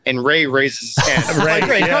to that?" And Ray raises his hand.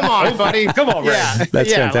 Ray, come on, buddy. Come on, Ray.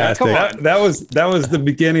 That's fantastic. That was the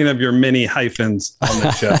beginning of your mini hyphens on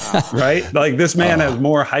the show, right? Like this man has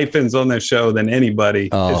more hyphens on this show than anybody.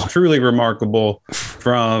 It's truly remarkable.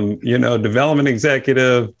 From development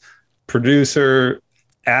executive, producer,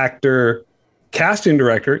 actor, casting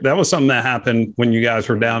director. That was something that happened when you guys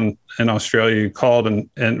were down in Australia. You called and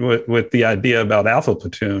with the idea about Alpha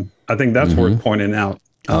Platoon. I think that's worth pointing out.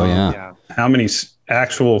 How many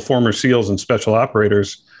actual former SEALs and special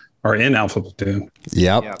operators are in Alpha Platoon?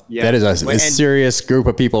 Yep. That is a serious group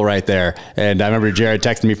of people right there. And I remember Jared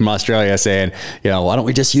texting me from Australia saying, why don't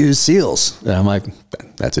we just use SEALs? And I'm like,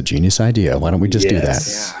 that's a genius idea. Why don't we just do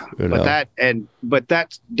that? Yeah. But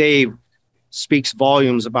that, Dave, speaks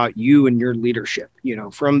volumes about you and your leadership,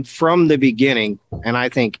 from the beginning. And I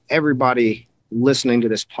think everybody listening to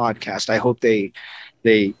this podcast, I hope they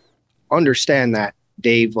understand that,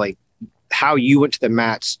 Dave, like how you went to the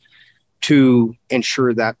mats to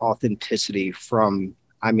ensure that authenticity from,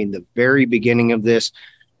 the very beginning of this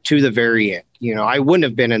to the very end. I wouldn't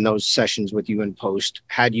have been in those sessions with you in post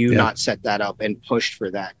had you not set that up and pushed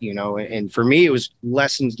for that, and for me, it was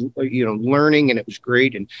lessons, learning, and it was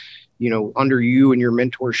great. And, under you and your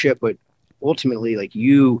mentorship, but ultimately, like,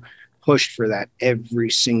 you pushed for that every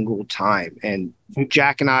single time. And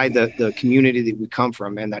Jack and I, the community that we come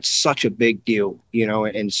from, and that's such a big deal,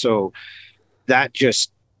 and so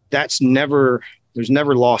there's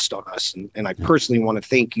never lost on us. And I personally want to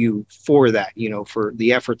thank you for that, for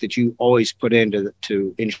the effort that you always put into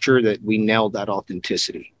to ensure that we nailed that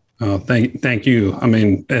authenticity. Oh, thank you.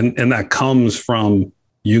 And that comes from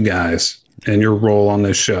you guys and your role on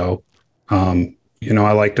this show.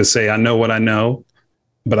 I like to say, I know what I know,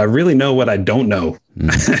 but I really know what I don't know.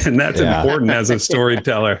 And that's important as a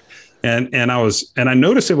storyteller. And I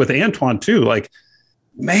noticed it with Antoine too. Like,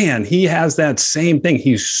 man, he has that same thing.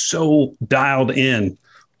 He's so dialed in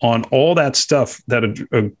on all that stuff that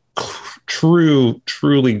a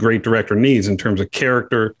truly great director needs in terms of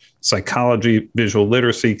character, psychology, visual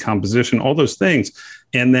literacy, composition, all those things.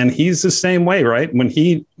 And then he's the same way, right?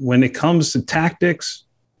 When it comes to tactics,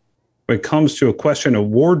 when it comes to a question of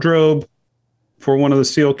wardrobe for one of the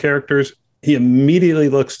SEAL characters, he immediately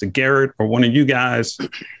looks to Garrett or one of you guys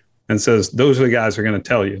and says, those are the guys who are going to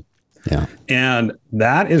tell you. Yeah. And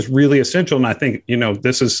that is really essential. And I think,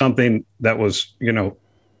 this is something that was,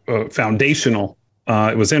 foundational.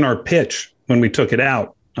 It was in our pitch when we took it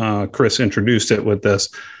out. Chris introduced it with this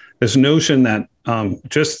notion that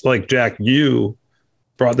just like Jack, you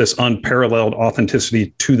brought this unparalleled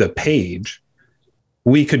authenticity to the page.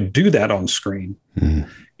 We could do that on screen. Mm-hmm.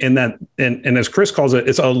 And as Chris calls it,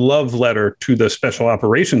 it's a love letter to the special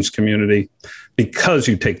operations community because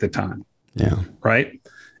you take the time. Yeah. Right.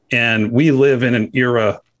 And we live in an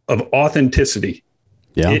era of authenticity.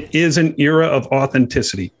 Yeah. It is an era of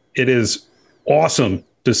authenticity. It is awesome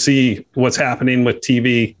to see what's happening with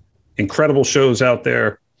TV, incredible shows out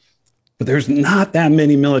there, but there's not that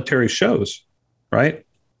many military shows, right?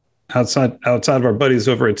 Outside of our buddies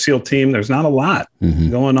over at SEAL Team, there's not a lot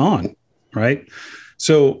going on, right?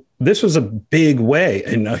 So this was a big way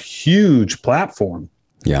and a huge platform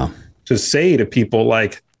to say to people,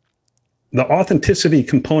 like, the authenticity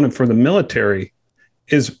component for the military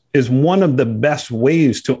is one of the best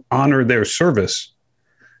ways to honor their service,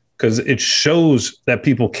 because it shows that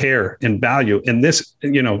people care and value. And this,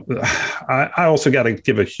 I also got to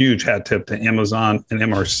give a huge hat tip to Amazon and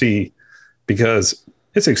MRC, because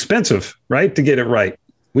it's expensive, right, to get it right.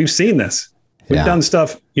 We've seen this. We've done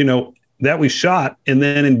stuff, that we shot, and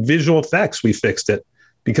then in visual effects, we fixed it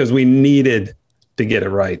because we needed to get it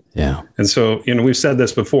right. Yeah. And so, we've said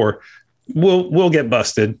this before, we'll get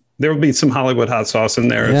busted. There will be some Hollywood hot sauce in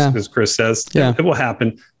there, as Chris says. Yeah. It will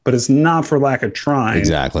happen, but it's not for lack of trying.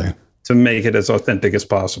 Exactly. To make it as authentic as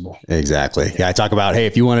possible. Exactly. Yeah. I talk about, hey,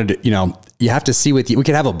 if you wanted to, you have to see we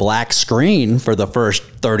could have a black screen for the first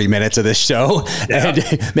 30 minutes of this show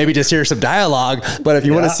and maybe just hear some dialogue. But if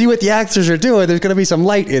you want to see what the actors are doing, there's going to be some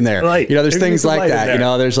light in there. Right. There's things like that,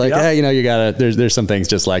 there's like, you gotta, there's some things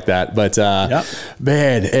just like that. But,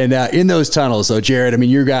 man, and in those tunnels, so Jared,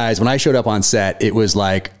 you guys, when I showed up on set, it was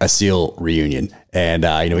like a SEAL reunion. And,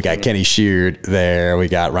 we got Kenny Sheard there. We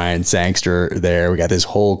got Ryan Sangster there. We got this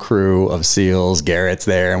whole crew of SEALs. Garrett's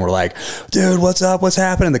there. And we're like, dude, what's up? What's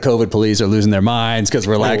happening? The COVID police are losing their minds because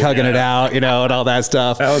we're like hugging it out, and all that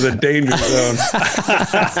stuff. That was a danger zone.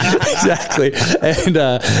 Exactly.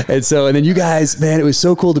 And then you guys, man, it was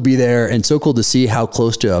so cool to be there and so cool to see how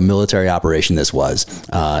close to a military operation this was,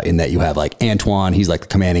 in that you have like Antoine, he's like the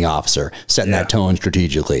commanding officer, setting that tone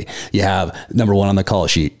strategically. You have number one on the call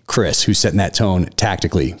sheet, Chris, who's setting that tone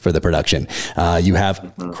tactically for the production. You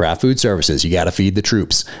have Craft Food Services. You got to feed the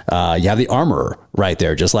troops. You have the armorer right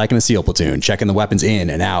there, just like in a SEAL platoon, checking the weapons in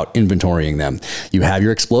and out, inventorying them. You have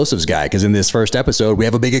your explosives guy, because in this first episode, we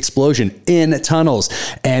have a big explosion in tunnels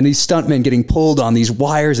and these stuntmen getting pulled on these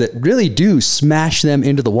wires that really do smash them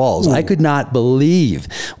into the walls. I could not believe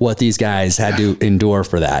what these guys had to endure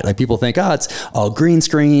for that. Like, people think, oh, it's all green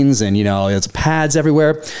screens and, it's pads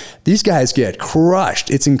everywhere. These guys get crushed.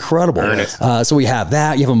 It's incredible. So we have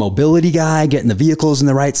that. You have a mobility guy getting the vehicles in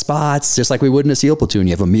the right spots, just like we would in a SEAL platoon.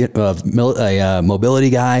 You have a mobility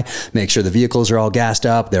guy, make sure the vehicles are all gassed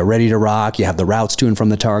up, they're ready to rock. You have the routes to and from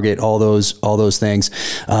the target, all those things.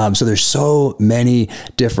 So there's so many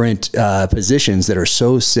different positions that are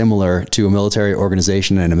so similar to a military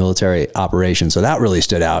organization and a military operation. So that really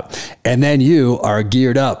stood out. And then you are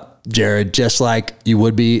geared up, Jared, just like you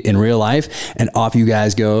would be in real life, and off you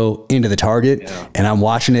guys go into the target. And I'm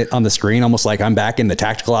watching it on the screen, almost like I'm back in the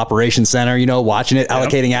tactical operations center, watching it,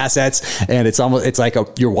 allocating assets. And it's like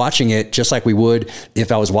you're watching it just like we would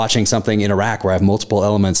if I was watching something in Iraq, where I have multiple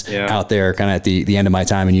elements out there kind of at the end of my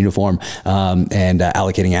time in uniform, and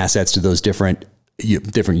allocating assets to those different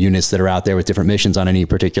units that are out there with different missions on any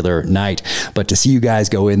particular night. But to see you guys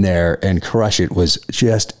go in there and crush it was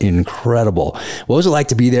just incredible. What was it like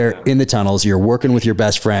to be there in the tunnels? You're working with your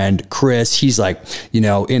best friend, Chris. He's like,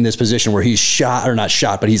 in this position where he's not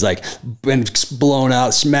shot, but he's like been blown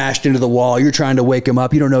out, smashed into the wall. You're trying to wake him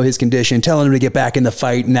up. You don't know his condition, telling him to get back in the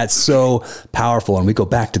fight. And that's so powerful. And we go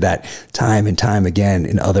back to that time and time again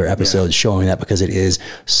in other episodes, showing that because it is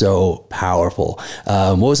so powerful.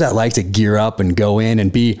 What was that like to gear up and go in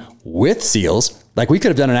and be with SEALs? Like, we could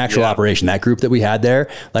have done an actual operation. That group that we had there,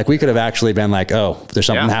 like, we could have actually been like, oh, there's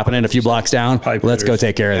something happening a few blocks down. Let's go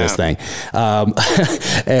take care of this thing.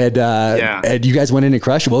 And you guys went in and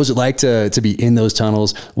crushed it. What was it like to be in those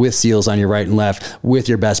tunnels with SEALs on your right and left, with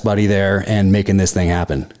your best buddy there, and making this thing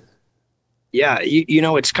happen? Yeah.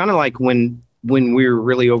 It's kind of like when we're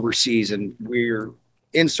really overseas and we're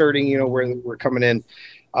inserting, we're coming in,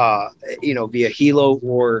 via Hilo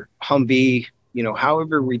or Humvee,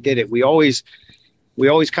 however we did it, we always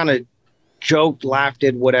kind of joked, laughed,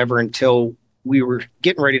 did whatever until we were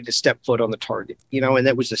getting ready to step foot on the target, and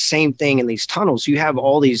that was the same thing in these tunnels. You have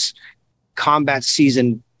all these combat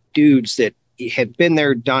seasoned dudes that had been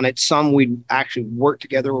there, done it. Some we'd actually worked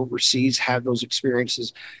together overseas, had those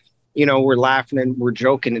experiences. We're laughing and we're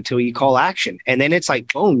joking until you call action. And then it's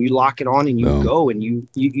like, boom, you lock it on and you go. And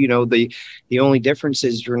the only difference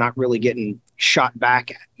is you're not really getting shot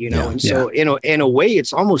back at, And so in a way,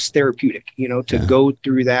 it's almost therapeutic, to go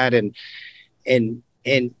through that and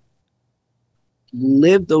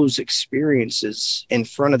live those experiences in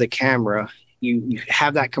front of the camera. You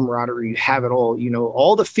have that camaraderie, you have it all,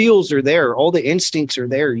 all the feels are there, all the instincts are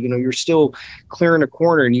there, you're still clearing a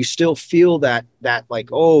corner and you still feel that like,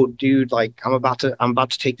 oh dude, like I'm about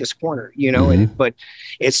to take this corner, but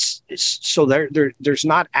it's so there's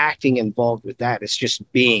not acting involved with that. It's just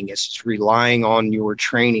it's just relying on your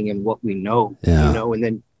training and what we know,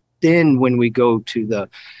 and then when we go to the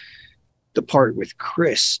part with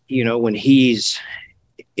Chris, when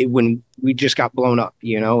when we just got blown up,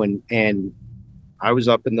 and I was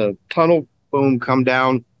up in the tunnel, boom, come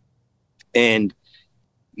down. And,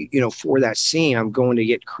 for that scene, I'm going to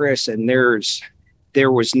get Chris, and there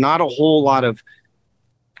was not a whole lot of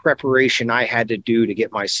preparation I had to do to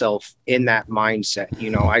get myself in that mindset.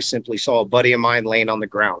 I simply saw a buddy of mine laying on the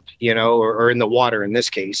ground, or in the water in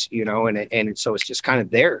this case, and so it's just kind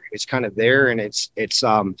of there. It's kind of there. And it's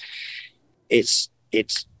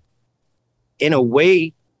in a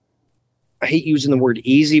way, I hate using the word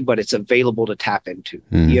easy, but it's available to tap into,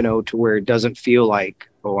 to where it doesn't feel like,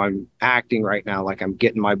 oh, I'm acting right now, like I'm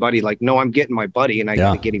getting my buddy. Like, no, I'm getting my buddy and I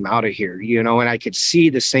got to get him out of here, and I could see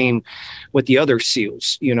the same with the other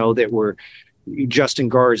SEALs, that were Justin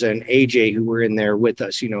Garza and AJ, who were in there with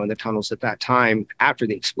us, in the tunnels at that time after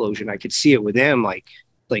the explosion. I could see it with them. Like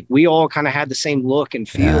we all kind of had the same look and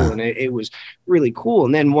feel, and it was really cool.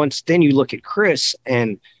 And then you look at Chris,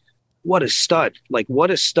 and what a stud,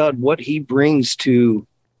 what he brings to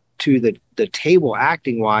the table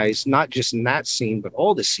acting wise, not just in that scene, but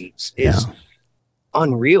all the scenes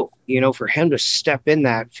unreal, for him to step in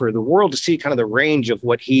that, for the world to see kind of the range of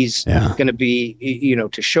what he's going to be,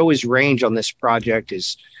 to show his range on this project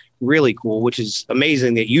is really cool, which is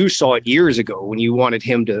amazing that you saw it years ago when you wanted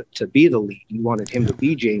him to be the lead. You wanted him to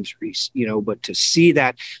be James Reese, but to see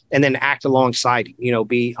that and then act alongside him,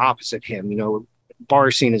 be opposite him,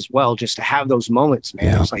 bar scene as well, just to have those moments,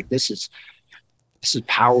 man. It's like, this is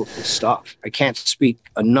powerful stuff. I can't speak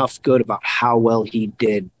enough good about how well he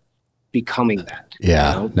did becoming that.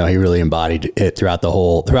 No, he really embodied it throughout the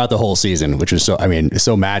whole season, which was so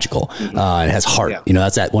magical. It has heart.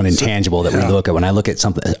 That's that one intangible that we look at when I look at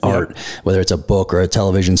something, art, whether it's a book or a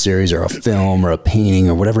television series or a film or a painting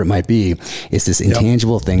or whatever it might be. It's this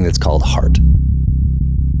intangible thing that's called heart.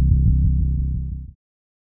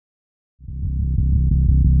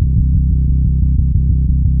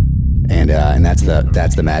 And that's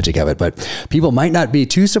the magic of it. But people might not be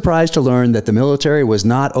too surprised to learn that the military was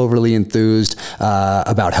not overly enthused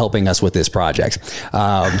about helping us with this project.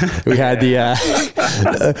 We had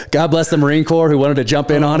the God bless the Marine Corps, who wanted to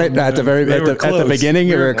jump in on it at the beginning.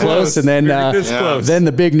 We were close, and then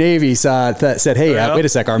the big Navy said, "Hey, wait a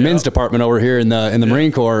sec, our men's department over here in the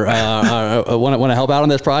Marine Corps want to help out on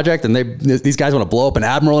this project, and these guys want to blow up an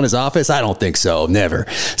admiral in his office." I don't think so, never.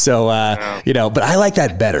 So but I like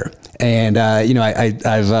that better. And,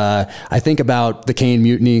 I think about the Caine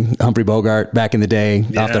Mutiny, Humphrey Bogart back in the day,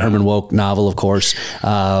 off the Herman Wouk novel, of course,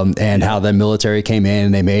 and how the military came in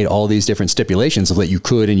and they made all these different stipulations of what you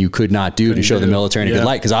could and you could not do to show the military in a good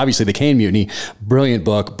light. Because obviously the Caine Mutiny, brilliant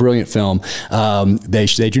book, brilliant film.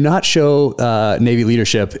 They do not show Navy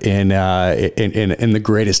leadership in the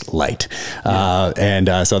greatest light.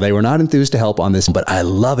 So they were not enthused to help on this, but I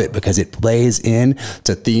love it because it plays in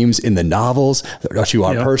to themes in the novels, to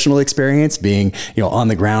our personal experience, being on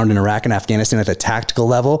the ground in Iraq and Afghanistan at the tactical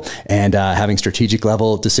level, and having strategic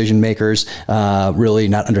level decision makers really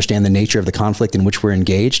not understand the nature of the conflict in which we're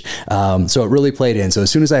engaged. So it really played in. So as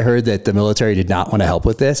soon as I heard that the military did not want to help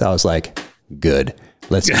with this, I was like, good.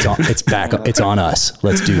 It's back. It's on us.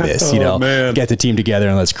 Let's do this. Get the team together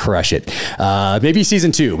and let's crush it. Maybe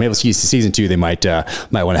season 2. Maybe season 2. They might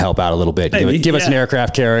want to help out a little bit. Give us an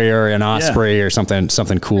aircraft carrier, an Osprey, or something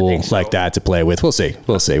cool like that to play with. We'll see.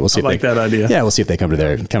 I like that idea. Yeah, we'll see if they come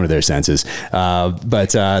to their senses.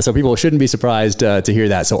 So people shouldn't be surprised to hear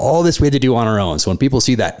that. So all this we had to do on our own. So when people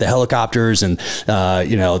see that the helicopters and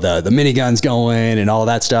the miniguns going and all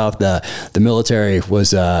that stuff, the military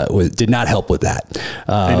did not help with that.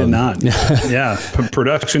 They did not.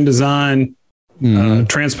 Production design,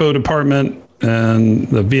 transport department, and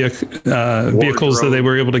the vehicles that they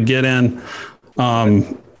were able to get in.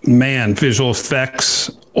 Visual effects,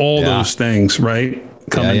 all those things, right?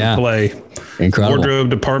 Come into play. Incredible. Wardrobe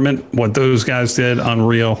department, what those guys did,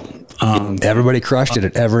 unreal. Everybody crushed it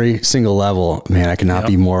at every single level. Man, I cannot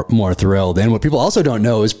be more thrilled. And what people also don't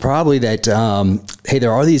know is probably that,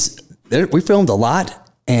 we filmed a lot.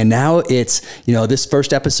 And now it's, this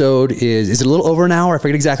first episode is it a little over an hour? I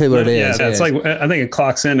forget exactly what it is. Yeah, it's like, I think it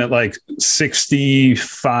clocks in at like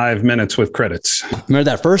 65 minutes with credits. Remember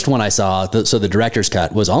that first one I saw, so the director's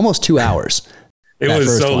cut was almost 2 hours. It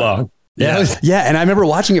was so long. Yeah. And I remember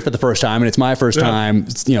watching it for the first time, and it's my first time,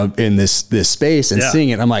 in this space and seeing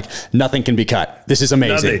it. I'm like, nothing can be cut. This is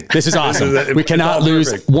amazing. Nothing. This is awesome. We cannot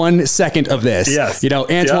lose perfect. 1 second of this. Yes.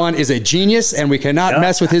 Antoine is a genius, and we cannot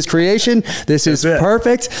mess with his creation. This is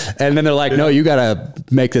perfect. And then they're like, no, you got to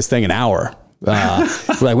make this thing an hour.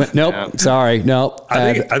 I went, nope, sorry, no.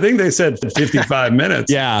 I think they said 55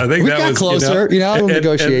 minutes. Yeah, I think we got closer.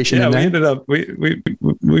 Negotiation. We ended up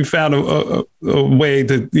we found a way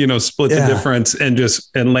to split the difference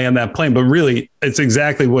and land that plane. But really, it's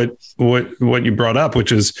exactly what you brought up,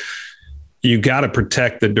 which is you got to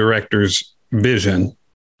protect the director's vision.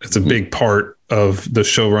 It's a big part of the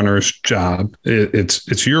showrunner's job.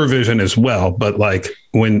 It's your vision as well, but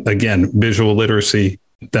when again, visual literacy.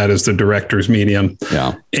 That is the director's medium.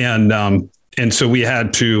 Yeah. And so we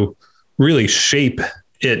had to really shape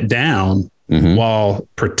it down while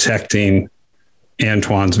protecting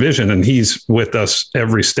Antoine's vision. And he's with us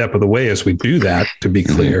every step of the way as we do that, to be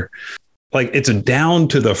clear. It's down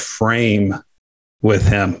to the frame with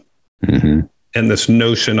him. And this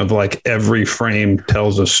notion of every frame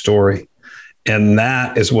tells a story. And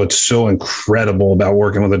that is what's so incredible about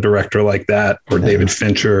working with a director like that, or David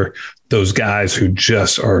Fincher, those guys who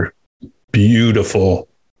just are beautiful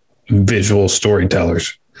visual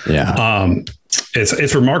storytellers. Yeah.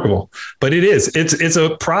 It's remarkable, but it's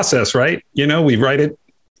a process, right? We write it,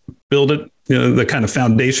 build it, the kind of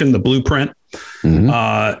foundation, the blueprint.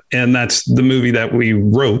 And that's the movie that we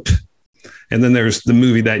wrote. And then there's the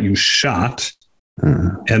movie that you shot.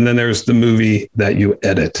 and then there's the movie that you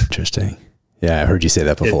edit. Interesting. Yeah, I heard you say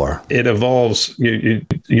that before. It evolves. You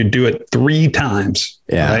do it 3 times.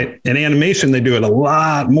 Yeah. Right. In animation, they do it a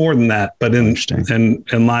lot more than that. But in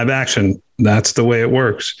live action, that's the way it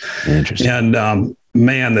works. Interesting. And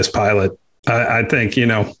man, this pilot, I think,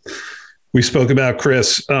 we spoke about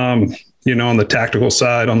Chris, on the tactical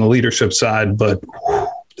side, on the leadership side, but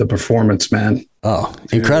the performance, man. Oh,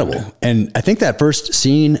 incredible. And I think that first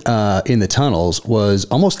scene in the tunnels was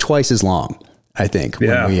almost twice as long. I think.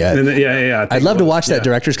 Yeah. I'd love to watch that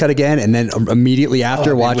director's cut again, and then immediately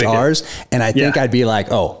after watch ours. And I think I'd be like,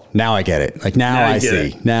 oh, now I get it. Like now I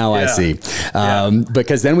see. Now I see.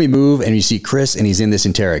 Because then we move and you see Chris, and he's in this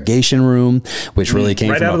interrogation room, which really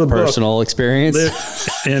came from a personal experience.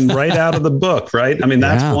 And right out of the book, right? I mean,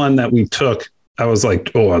 that's one that we took. I was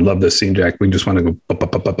like, oh, I love this scene, Jack. We just want to go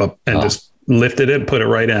up, and just lifted it, put it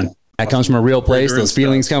right in. That comes from a real place. Those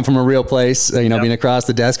feelings come from a real place. Being across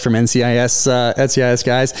the desk from NCIS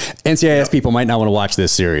guys. NCIS people might not want to watch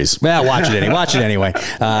this series. Well, watch it anyway.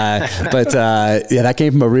 That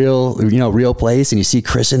came from a real place. And you see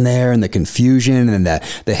Chris in there, and the confusion, and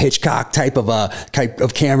the Hitchcock type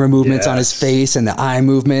of camera movements on his face, and the eye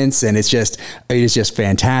movements, and it is just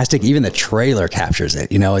fantastic. Even the trailer captures it.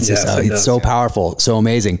 It's so powerful, so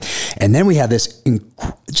amazing. And then we have this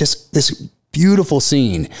beautiful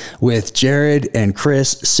scene with Jared and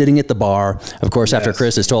Chris sitting at the bar. Of course, after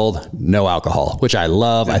Chris is told no alcohol, which I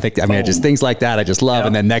love. Just things like that I just love.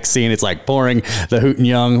 And then next scene, it's like pouring the Hooten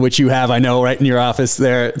Young, which you have, I know, right in your office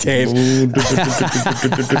there, Dave.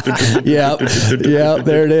 Yep,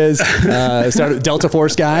 there it is. Started Delta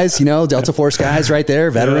Force guys, Delta Force guys right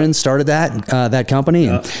there, veterans, started that company.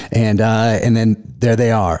 And then there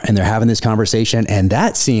they are, and they're having this conversation. And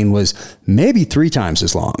that scene was maybe 3 times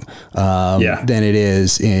as long than it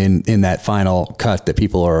is in that final cut that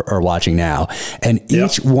people are watching now. And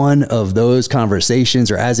each one of those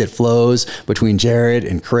conversations, or as it flows between Jared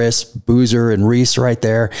and Chris, Boozer and Reese right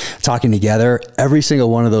there talking together, every single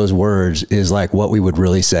one of those words is like what we would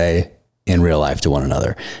really say in real life to one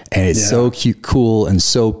another. And it's so cute, cool, and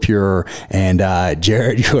so pure. And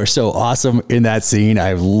Jared, you are so awesome in that scene.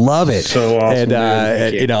 I love it. So awesome.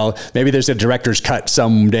 And maybe there's a director's cut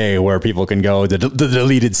someday where people can go the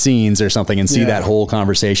deleted scenes or something and see that whole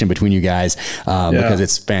conversation between you guys, because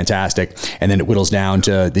it's fantastic. And then it whittles down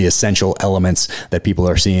to the essential elements that people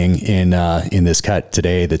are seeing in this cut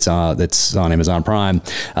today that's on Amazon Prime.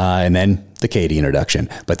 And then the Katie introduction.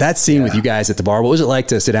 But that scene with you guys at the bar, what was it like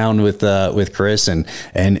to sit down with Chris and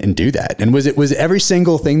do that? And was every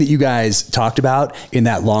single thing that you guys talked about in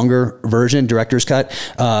that longer version, director's cut,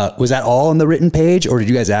 was that all on the written page, or did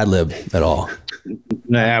you guys ad lib at all?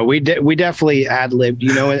 No, we definitely ad libbed,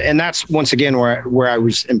 and that's once again where I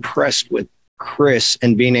was impressed with Chris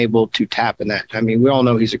and being able to tap in that. I mean, we all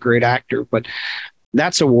know he's a great actor, but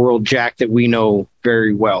that's a world, Jack, that we know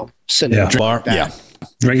very well. Sitting at a bar.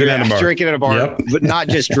 Drinking at a bar, but not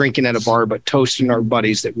just drinking at a bar, but toasting our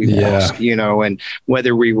buddies that we lost, and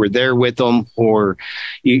whether we were there with them or,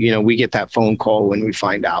 we get that phone call when we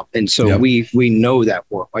find out. And so we know that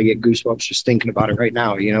world. I get goosebumps just thinking about it right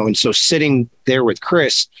now, and so sitting there with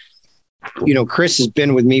Chris, Chris has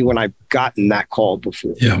been with me when I've gotten that call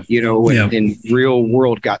before, in real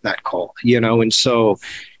world gotten that call, and so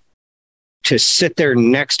to sit there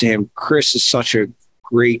next to him, Chris is such a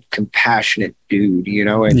great, compassionate dude,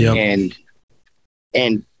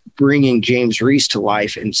 and bringing James Reese to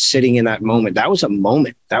life and sitting in that moment. That was a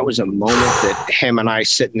moment that him and I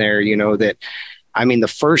sitting there,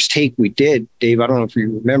 the first take we did, Dave, I don't know if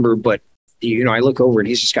you remember, but I look over and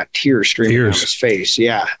he's just got tears streaming down his face.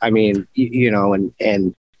 Yeah. I mean,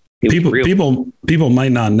 and people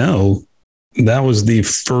might not know that was the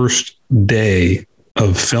first day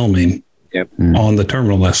of filming on the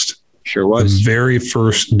Terminal List. Sure was. The very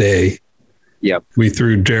first day. Yep. We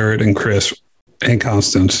threw Jared and Chris and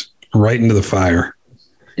Constance right into the fire.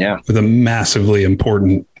 Yeah. With a massively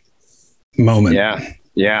important moment.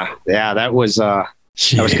 Yeah. That was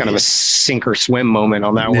kind of a sink or swim moment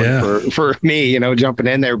on that one for me, jumping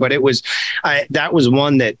in there. But that was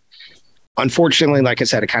one that, unfortunately, like I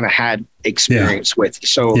said, I kind of had experience with.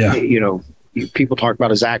 So, people talk about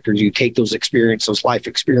as actors, you take those experiences, those life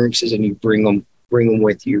experiences, and you bring them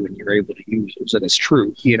with you, and you're able to use those. And it's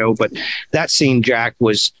true, but that scene, Jack,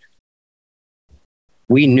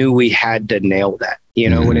 we knew we had to nail that,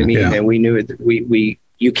 what I mean? Yeah. And we knew that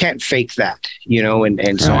you can't fake that,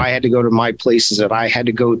 and so I had to go to my places that I had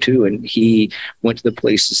to go to, and he went to the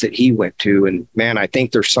places that he went to. And man, I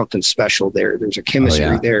think there's something special there. There's a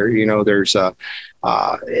chemistry there, there's that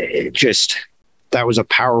was a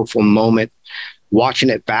powerful moment. watching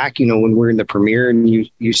it back, when we're in the premiere and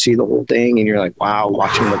you see the whole thing and you're like, wow,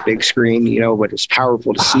 watching the big screen, but it's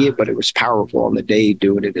powerful to see it, but it was powerful on the day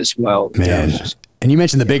doing it as well. Man. And you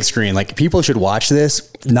mentioned the big screen. Like, people should watch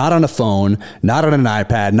this, not on a phone, not on an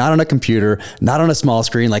iPad, not on a computer, not on a small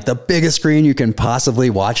screen, like the biggest screen you can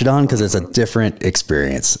possibly watch it on, because it's a different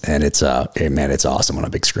experience. And it's it's awesome on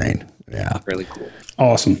a big screen. Yeah. Really cool.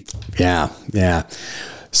 Awesome. Yeah. Yeah.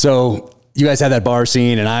 So you guys had that bar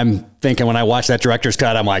scene, and I'm thinking, when I watch that director's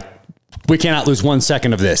cut, I'm like, we cannot lose 1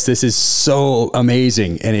 second of this. This is so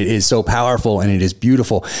amazing, and it is so powerful, and it is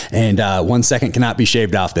beautiful. And 1 second cannot be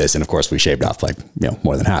shaved off this. And of course, we shaved off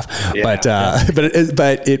more than half. Yeah.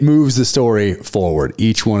 But it moves the story forward.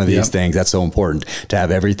 Each one of these things, that's so important to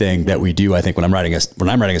have everything that we do. I think when I'm writing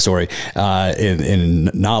a story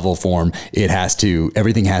in novel form,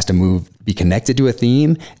 everything has to be connected to a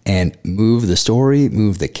theme and move the story,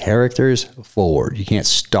 move the characters forward. You can't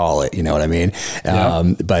stall it. You know what I mean?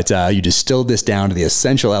 Yeah. But you distilled this down to the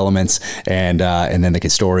essential elements, and then the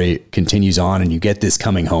story continues on, and you get this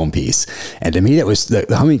coming home piece. And to me, that was the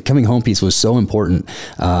coming home piece was so important,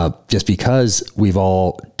 just because we've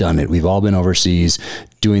all done it. We've all been overseas,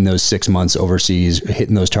 doing those 6 months overseas,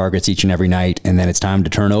 hitting those targets each and every night. And then it's time to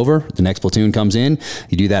turn over. The next platoon comes in,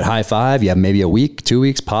 you do that high five. You have maybe a week, 2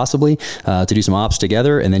 weeks, possibly, to do some ops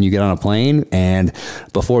together. And then you get on a plane. And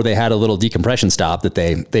before they had a little decompression stop that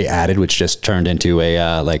they added, which just turned into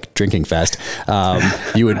a drinking fest,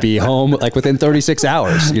 you would be home within 36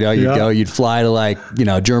 hours. You'd fly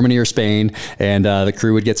to Germany or Spain, and the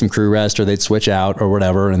crew would get some crew rest, or they'd switch out or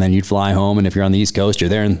whatever. And then you'd fly home. And if you're on the East Coast, you're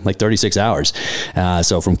there in 36 hours.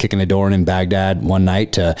 So from kicking the door in Baghdad one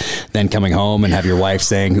night to then coming home and have your wife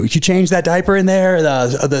saying, "You change that diaper in there?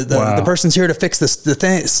 The person's here to fix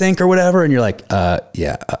the sink or whatever." And you're like,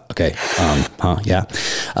 yeah, okay. Yeah.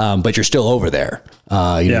 But you're still over there.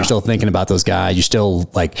 You're still thinking about those guys. You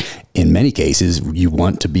still, in many cases, you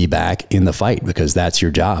want to be back in the fight, because that's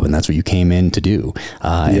your job and that's what you came in to do.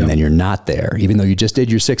 And then you're not there, even though you just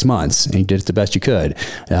did your 6 months and you did it the best you could.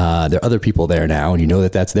 There are other people there now, and you know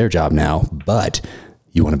that that's their job now, but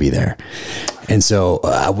you want to be there. And so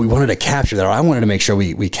we wanted to capture that. I wanted to make sure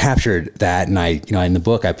we captured that. And in the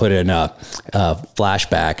book, I put in a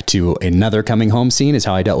flashback to another coming home scene, is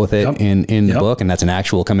how I dealt with it in the book. And that's an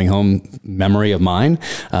actual coming home memory of mine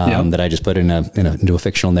that I just put into a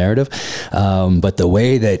fictional narrative. But the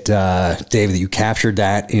way that, David, that you captured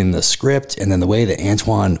that in the script, and then the way that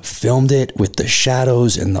Antoine filmed it with the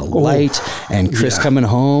shadows and the light, and Chris coming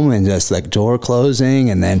home and just door closing,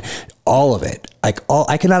 and then all of it,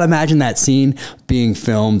 I cannot imagine that scene being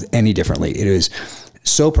filmed any differently. It is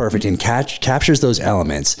so perfect and captures those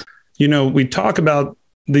elements. We talk about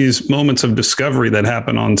these moments of discovery that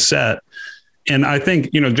happen on set. And I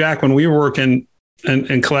think, Jack, when we were working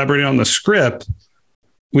and collaborating on the script,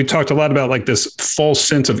 we talked a lot about this false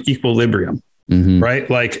sense of equilibrium, right?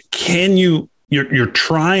 You're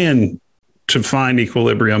trying to find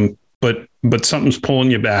equilibrium, but something's pulling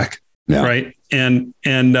you back. Yeah. Right. And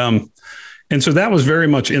so that was very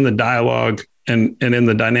much in the dialogue and in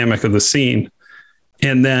the dynamic of the scene.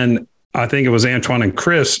 And then I think it was Antoine and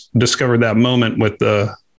Chris discovered that moment with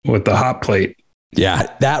the hot plate.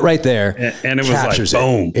 Yeah, that right there. And it was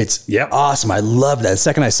boom. It's awesome. I love that. The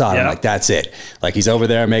second I saw it, I'm like, that's it. He's over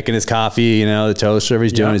there making his coffee, the toaster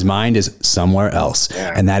he's doing. His mind is somewhere else.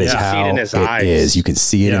 Yeah. And that is how it is. You can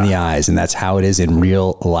see it in the eyes, and that's how it is in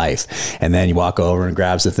real life. And then you walk over and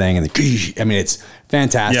grabs the thing, and it's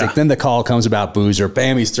fantastic. Yeah. Then the call comes about Boozer.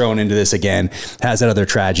 Bam, he's thrown into this again. Has that other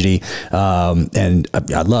tragedy. And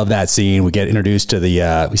I love that scene. We get introduced to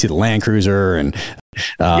we see the Land Cruiser, and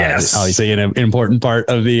obviously an important part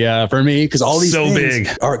of the for me, because all these things big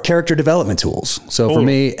are character development tools. So for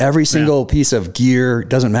me, every single piece of gear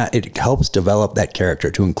doesn't matter. It helps develop that character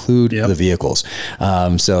to include the vehicles.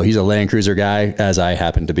 So he's a Land Cruiser guy, as I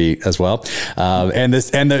happen to be as well. And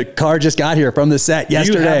the car just got here from the set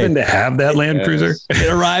yesterday. You happen to have that Land Cruiser?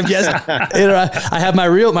 It arrived yesterday. I have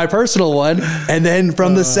my personal one, and then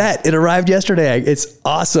from the set, it arrived yesterday. It's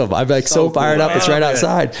awesome. I'm so fired up. It's right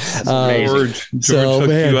outside. George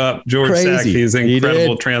hooked you up. George Sack, he's an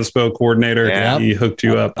incredible transpo coordinator. Yeah. He hooked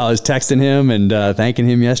you up. I was texting him and thanking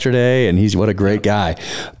him yesterday, and what a great guy.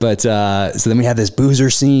 But so then we have this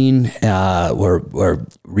Boozer scene where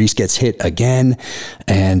Reese gets hit again,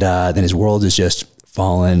 and then his world is just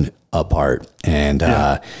fallen apart. And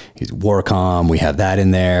he's WARCOM. We have that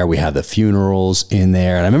in there. We have the funerals in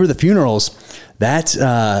there. And I remember the funerals. There's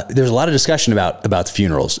a lot of discussion about the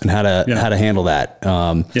funerals and how to handle that,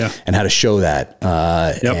 and how to show that,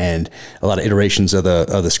 and a lot of iterations of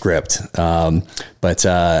the script. But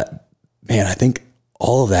man, I think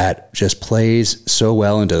all of that just plays so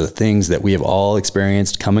well into the things that we have all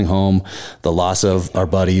experienced coming home, the loss of our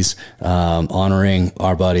buddies, honoring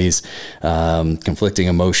our buddies, conflicting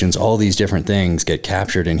emotions, all these different things get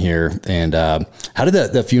captured in here. And how did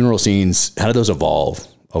the funeral scenes, how did those evolve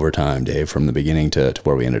over time, Dave, from the beginning to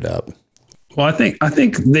where we ended up? Well, I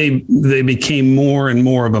think they became more and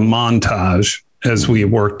more of a montage as we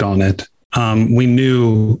worked on it. We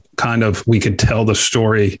knew we could tell the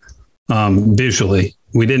story visually.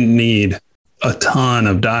 We didn't need a ton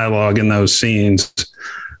of dialogue in those scenes,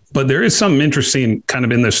 but there is something interesting kind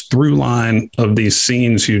of in this through line of these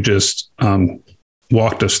scenes you just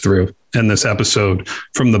walked us through in this episode,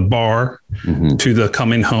 from the bar to the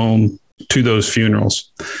coming home to those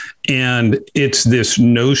funerals. And it's this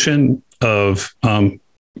notion of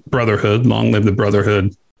brotherhood, long live the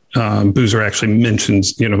brotherhood. Boozer actually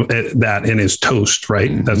mentions, that in his toast,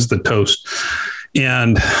 right? That's the toast.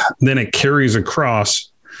 And then it carries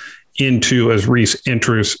across into, as Reese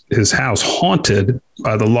enters his house, haunted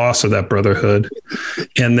by the loss of that brotherhood,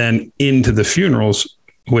 and then into the funerals,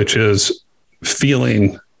 which is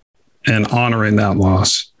feeling and honoring that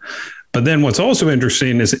loss. But then what's also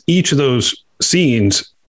interesting is each of those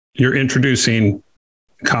scenes, you're introducing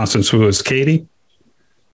Constance, who is Katie,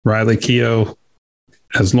 Riley Keough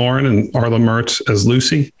as Lauren, and Arla Mertz as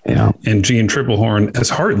Lucy, and Jean Triplehorn as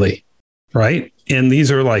Hartley, right? And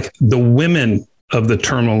these are like the women of the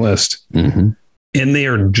terminal list, and they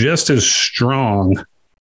are just as strong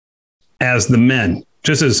as the men,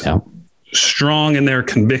 just as strong in their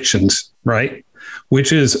convictions, right?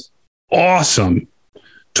 Which is awesome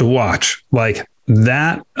to watch. Like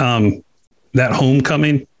that, that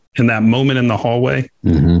homecoming and that moment in the hallway,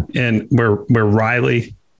 and where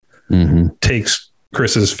Riley takes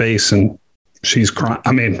Chris's face and she's crying.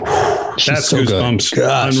 I mean, that's so goosebumps.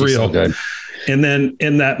 Gosh, unreal. so good. And then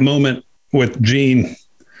in that moment with Jean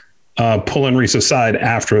pulling Reese aside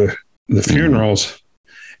after the funerals,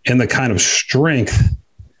 and the kind of strength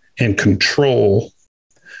and control,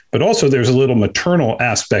 but also there's a little maternal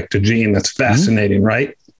aspect to Jean that's fascinating,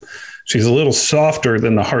 right? She's a little softer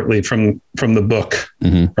than the Hartley from the book,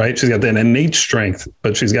 right? She's got that innate strength,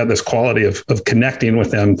 but she's got this quality of connecting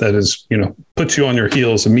with them that is, puts you on your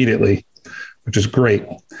heels immediately, which is great.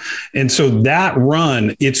 And so that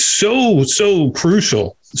run, it's so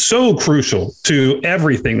crucial to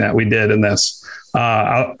everything that we did in this.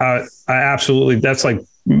 I absolutely, that's like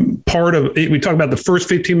part of it. We talk about the first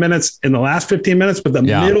 15 minutes and the last 15 minutes, but the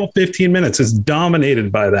middle 15 minutes is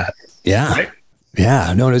dominated by that. Yeah. Right?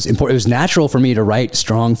 Yeah, no, it was important. It was natural for me to write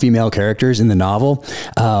strong female characters in the novel.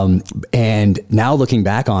 And now looking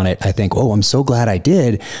back on it, I think, I'm so glad I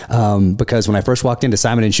did. Because when I first walked into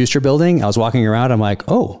Simon & Schuster building, I was walking around, I'm like,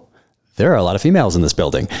 there are a lot of females in this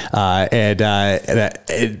building. And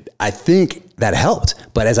I think that helped.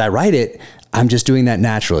 But as I write it, I'm just doing that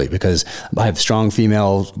naturally because I have strong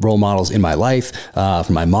female role models in my life,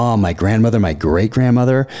 from my mom, my grandmother, my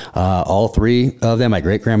great-grandmother, all three of them. My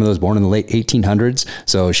great-grandmother was born in the late 1800s.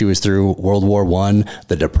 So she was through World War I,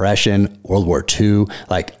 the Depression, World War II,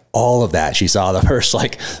 like all of that. She saw the first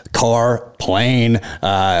car, plane,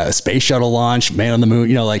 space shuttle launch, man on the moon,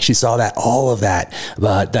 she saw that, all of that,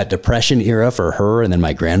 but that Depression era for her and then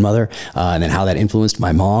my grandmother, and then how that influenced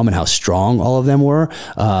my mom and how strong all of them were,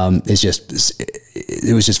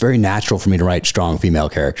 it was just very natural for me to write strong female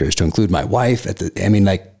characters, to include my wife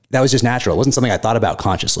that was just natural. It wasn't something I thought about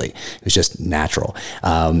consciously. It was just natural.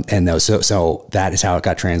 So that is how it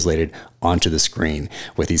got translated onto the screen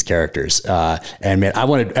with these characters. And man,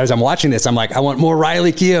 as I'm watching this, I'm like, I want more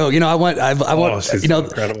Riley Keough. I want,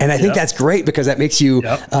 incredible. And I think that's great because that makes you,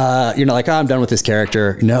 you're not like, I'm done with this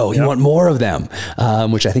character. No, you want more of them,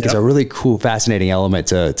 which I think is a really cool, fascinating element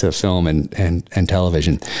to film and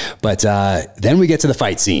television. But then we get to the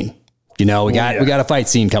fight scene. We got a fight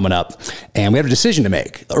scene coming up, and we have a decision to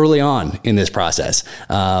make early on in this process.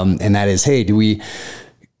 And that is, hey, do we,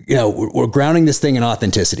 we're grounding this thing in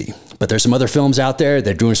authenticity, but there's some other films out there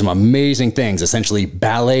that are doing some amazing things, essentially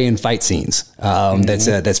ballet and fight scenes.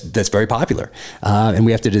 That's very popular. And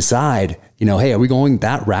we have to decide, hey, are we going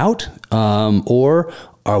that route? Or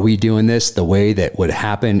are we doing this the way that would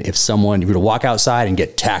happen if you were to walk outside and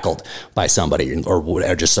get tackled by somebody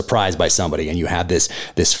or just surprised by somebody, and you have this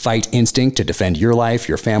fight instinct to defend your life,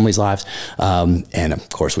 your family's lives? And of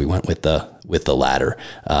course we went with the latter.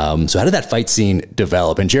 So how did that fight scene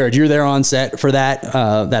develop? And Jared, you're there on set for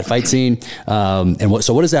that fight scene.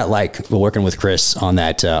 So what is that like working with Chris on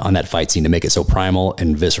that fight scene to make it so primal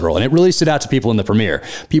and visceral? And it really stood out to people in the premiere.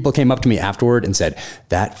 People came up to me afterward and said,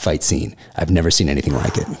 that fight scene, I've never seen anything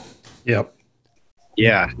like it. Yep.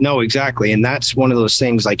 Yeah, no, exactly. And that's one of those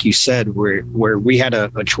things, like you said, where we had a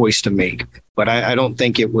choice to make. But I don't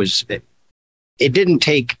think it didn't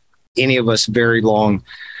take any of us very long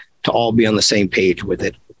to all be on the same page with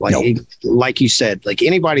it. Like, like you said, like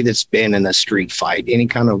anybody that's been in a street fight, any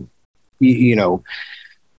kind of,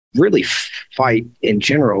 really fight in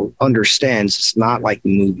general understands it's not like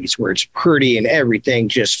the movies where it's pretty and everything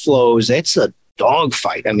just flows. It's a dog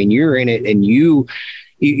fight. I mean, you're in it, and you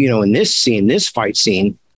in this fight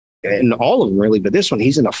scene, and all of them really, but this one,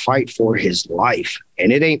 he's in a fight for his life,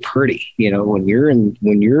 and it ain't pretty. When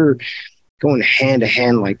you're going hand to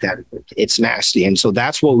hand like that, it's nasty. And so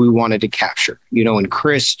that's what we wanted to capture, and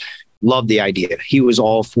Chris loved the idea. He was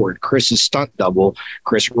all for it. Chris's stunt double,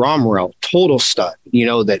 Chris Romerell, total stunt,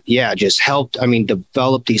 just helped,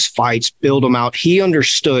 develop these fights, build them out. He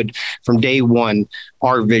understood from day one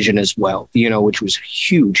our vision as well, which was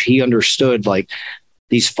huge. He understood like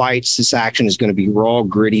these fights, this action is going to be raw,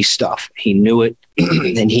 gritty stuff. He knew it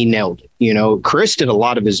and he nailed it. Chris did a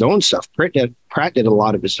lot of his own stuff. Pratt did a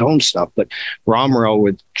lot of his own stuff, but Romerell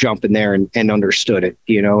would jump in there and understood it,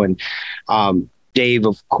 and Dave,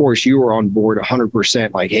 of course, you were on board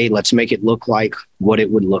 100%. Like, hey, let's make it look like what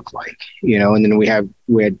it would look like, And then we had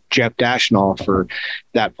Jeff Dashnall for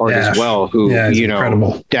that part as well, who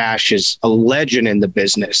incredible. Dash is a legend in the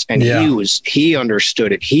business, and he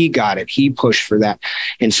understood it, he got it, he pushed for that.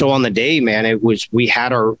 And so on the day, man, we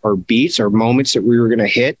had our beats, our moments that we were going to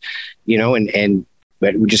hit,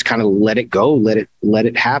 but we just kind of let it go, let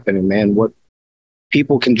it happen, and man, what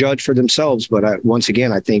people can judge for themselves. But once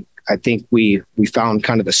again, I think we found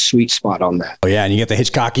kind of the sweet spot on that. Oh yeah, and you get the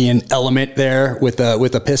Hitchcockian element there with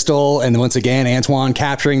the pistol, and once again Antoine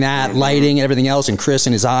capturing that, lighting and everything else, and Chris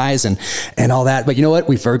in his eyes and all that. But you know what?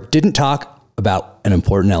 We didn't talk about an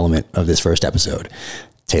important element of this first episode: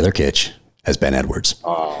 Taylor Kitsch as Ben Edwards.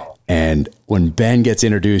 Oh. And when Ben gets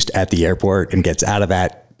introduced at the airport and gets out of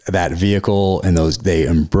that vehicle, and they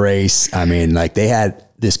embrace. I mean, like they had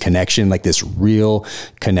this connection, like this real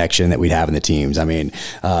connection that we'd have in the teams. I mean,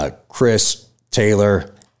 Chris,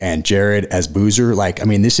 Taylor, and Jared as Boozer.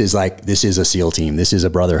 This is a SEAL team. This is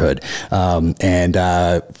a brotherhood. And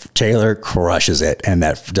Taylor crushes it. And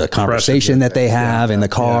the conversation that they have in the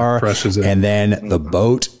car, crushes it. And then the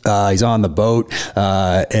boat, he's on the boat.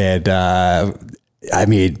 And I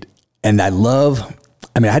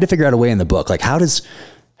had to figure out a way in the book. Like, how does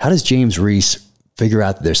James Reese figure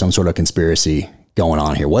out that there's some sort of conspiracy going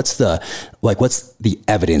on here? What's the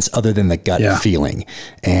evidence other than the gut feeling?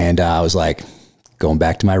 And I was like, going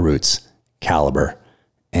back to my roots, caliber.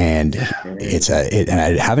 And and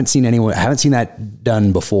I haven't seen that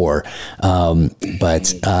done before.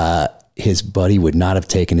 But his buddy would not have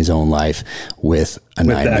taken his own life with a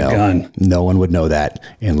 9mm gun. No one would know that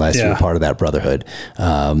unless you're part of that brotherhood.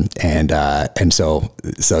 So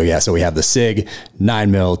we have the SIG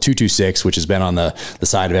 9mm 226, which has been on the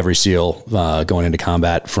side of every SEAL going into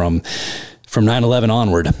combat from 9/11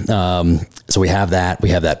 onward. So we have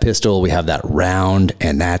that pistol, we have that round,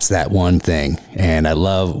 and that's that one thing. And I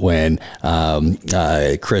love when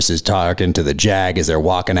Chris is talking to the JAG as they're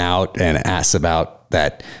walking out and asks about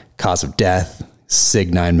that cause of death,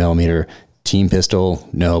 SIG 9mm team pistol.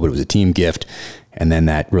 No, but it was a team gift. And then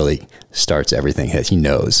that really starts everything. He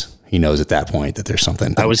knows at that point that there's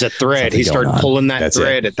something. That was a thread. He started pulling that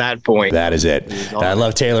thread at that point. That is it. I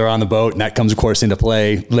love Taylor on the boat, and that comes, of course, into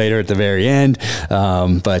play later at the very end.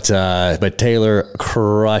 But Taylor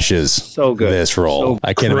crushes this role.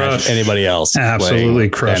 I can't imagine anybody else. Absolutely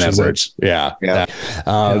crushes it. Yeah.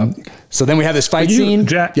 So then we have this fight scene.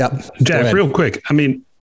 Jack, real quick.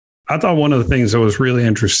 I thought one of the things that was really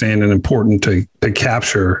interesting and important to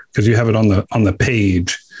capture, because you have it on the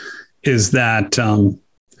page, is that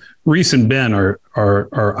Reese and Ben are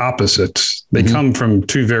opposites. They come from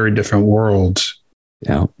two very different worlds,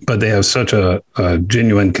 but they have such a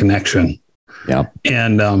genuine connection. Yeah.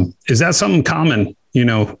 And is that something common,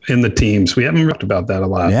 in the teams? We haven't talked about that a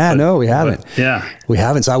lot. Yeah, no, we haven't. We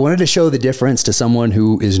haven't. So I wanted to show the difference to someone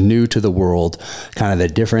who is new to the world, kind of the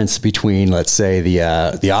difference between, let's say,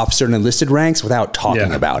 the officer and enlisted ranks without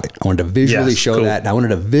talking about it. I wanted to visually show that. And I wanted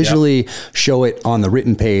to visually show it on the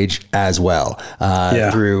written page as well,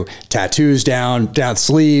 through tattoos down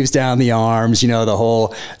sleeves, down the arms, the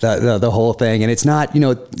whole thing. And it's not,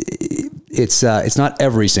 it's not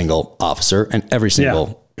every single officer and every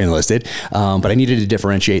single enlisted, but I needed to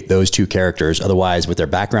differentiate those two characters. Otherwise, with their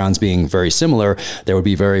backgrounds being very similar, there would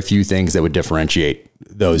be very few things that would differentiate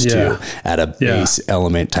those two at a base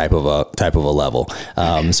element type of a level.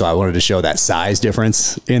 So I wanted to show that size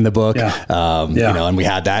difference in the book. You know, and we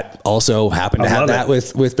had that also happened to have that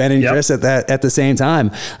with Ben and Chris at the same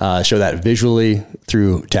time. Show that visually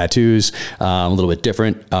through tattoos, a little bit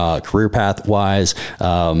different career path wise.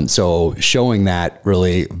 So showing that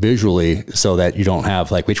really visually, so that you don't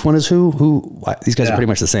have like which one is who. These guys are pretty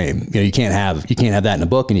much the same. You know, you can't have that in a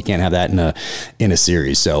book, and you can't have that in a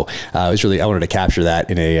series. So it was really, I wanted to capture that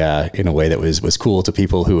in a way that was cool to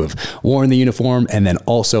people who have worn the uniform, and then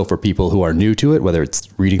also for people who are new to it, whether it's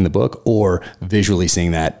reading the book or visually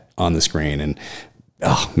seeing that on the screen. And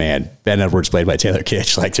oh man, Ben Edwards played by Taylor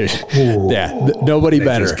Kitsch. Like, nobody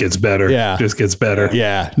better. Just gets better. Yeah, just gets better.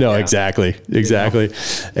 Yeah, no, exactly.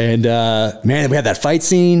 And man, we had that fight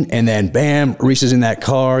scene, and then bam, Reese is in that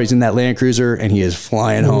car. He's in that Land Cruiser, and he is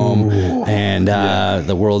flying home, and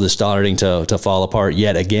the world is starting to fall apart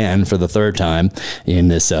yet again for the third time in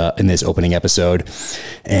this opening episode.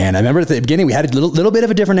 And I remember at the beginning we had a little bit of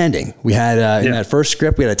a different ending. We had in that first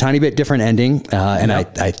script we had a tiny bit different ending, and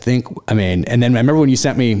I think, I mean, and then I remember when you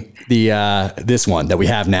sent me this one that we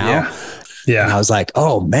have now. Yeah. And I was like,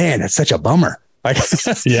 oh man, that's such a bummer. Like,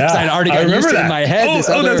 I'd already got used to it in my head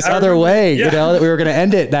this other way, you know, that we were going to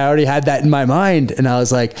end it. And I already had that in my mind. And I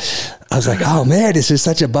was like, oh man, this is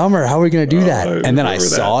such a bummer. How are we going to do that? And then I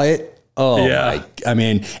saw it. I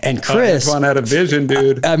mean, and Chris, Antoine had a vision,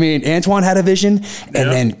 dude. I mean, Antoine had a vision,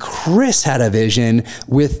 and then Chris had a vision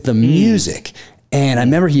with the music. And I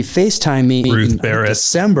remember he FaceTimed me in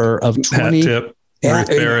December of 20. Ruth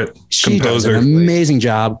Barrett, she does an amazing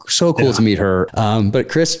job. So cool to meet her. But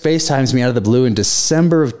Chris FaceTimes me out of the blue in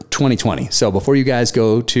December of 2020. So before you guys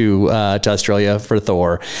go to Australia for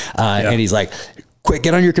Thor, and he's like, quick,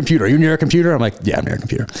 get on your computer. Are you near a computer? I'm like, yeah, I'm near a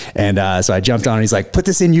computer. And so I jumped on, and he's like, put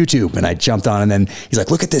this in YouTube. And I jumped on, and then he's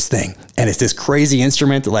like, look at this thing. And it's this crazy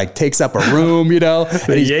instrument that like takes up a room, you know?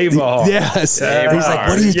 The Yay-Ball. Yes. And he's like,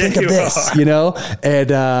 what do you think of this? You know?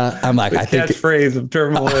 And I'm like, I think catchphrase of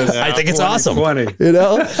Terminal is I think it's awesome. You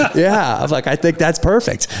know? Yeah. I'm like, I think that's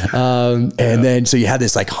perfect. And then so you have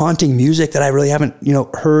this like haunting music that I really haven't, you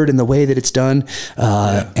know, heard in the way that it's done.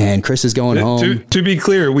 And Chris is going home. To be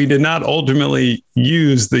clear, we did not ultimately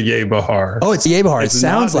use the Yay Bahar. Oh, it's Yay Bahar. It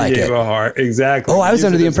sounds like it. Bahar. Exactly. Oh, I was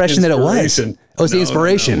under the impression that it was. Oh, it's the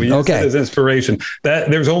inspiration. We use it as inspiration. That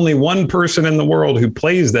there's only one person in the world who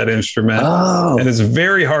plays that instrument, and it's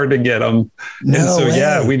very hard to get them.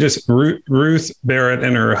 We just Ruth Barrett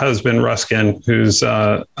and her husband Ruskin, who's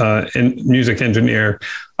a music engineer.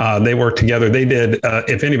 They worked together. They did.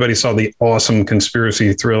 If anybody saw the awesome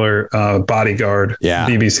conspiracy thriller Bodyguard,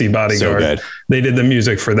 BBC Bodyguard, so they did the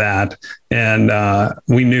music for that, and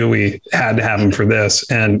we knew we had to have them for this.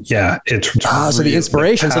 And it's so the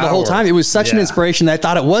inspiration. So the whole time it was such an inspiration that I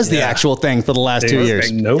thought it was the actual thing for the last 2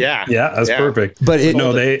 years. Nope. That's perfect. But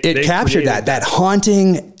it captured that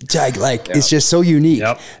haunting. It's just so unique.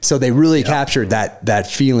 Yep. So they really captured that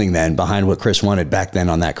feeling then behind what Chris wanted back then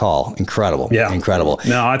on that call. Incredible. Yeah, incredible.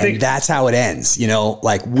 No, I think that's how it ends, you know,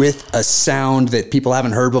 like with a sound that people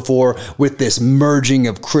haven't heard before, with this merging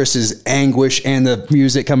of Chris's anguish and the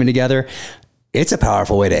music coming together. It's a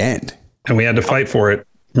powerful way to end. And we had to fight for it.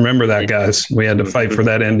 Remember that, guys. We had to fight for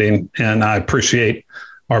that ending. And I appreciate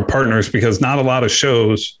our partners, because not a lot of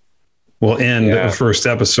shows will end the first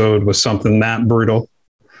episode with something that brutal.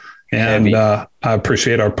 And I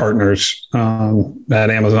appreciate our partners at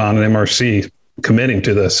Amazon and MRC committing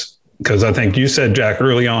to this. Because I think you said, Jack,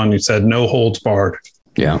 early on, you said no holds barred.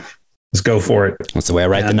 Yeah. Let's go for it. That's the way I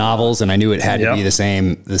write the novels. And I knew it had to be the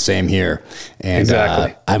same here. And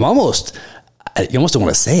exactly. You almost don't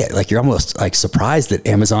want to say it. Like, you're almost like surprised that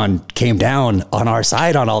Amazon came down on our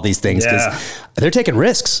side on all these things, because they're taking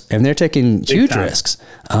risks, and they're taking huge risks.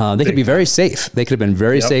 They could be very safe. They could have been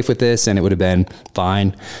very safe with this, and it would have been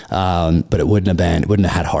fine. But it wouldn't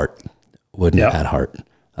have had heart. Have had heart.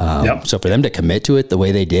 So for them to commit to it the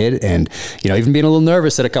way they did, and, you know, even being a little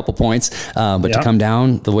nervous at a couple points, but to come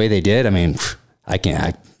down the way they did, I mean,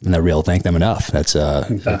 I never really thank them enough. That's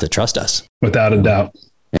to trust us. Without a doubt.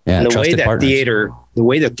 Yeah, and the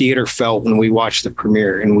way the theater felt when we watched the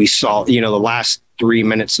premiere and we saw, you know, the last 3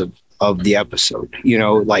 minutes of the episode, you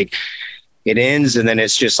know, like it ends and then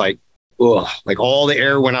it's just like, like all the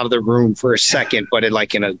air went out of the room for a second, but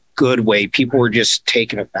in a good way. People were just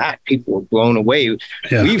taken aback. People were blown away.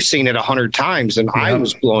 Yeah. We've seen it 100 times and I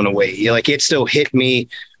was blown away. Like, it still hit me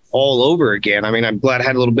all over again. I mean, I'm glad I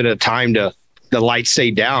had a little bit of time to, the lights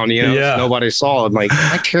stayed down, you know, so nobody saw. I'm like,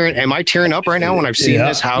 am I tearing up right now when I've seen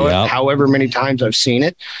this? However many times I've seen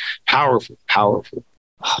it. Powerful.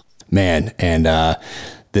 Man. And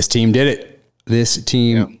this team did it. This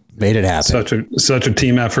team Made it happen. Such a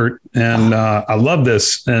team effort. And I love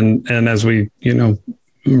this. And as we,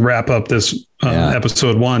 wrap up this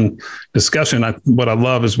episode 1 discussion, what I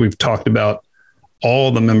love is we've talked about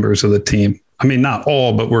all the members of the team. I mean, not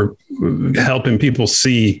all, but we're helping people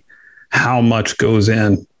see how much goes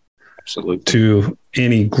in to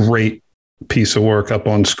any great piece of work up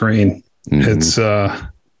on screen.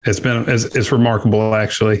 Mm-hmm. It's remarkable,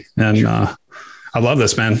 actually. And I love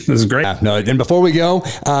this, man. This is great. No, and before we go,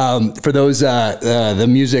 for those the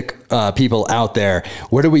music people out there,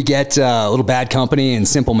 where do we get Little Bad Company and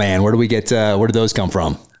Simple Man? Where do we get? Where do those come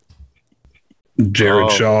from?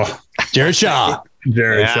 Jared Shaw. Shaw.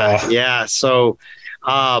 Yeah. So,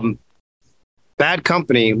 Bad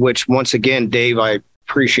Company, which once again, Dave, I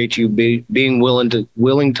appreciate you being willing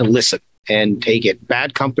to listen and take it.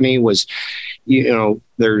 Bad Company was,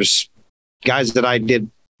 there's guys that I did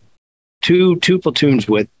two platoons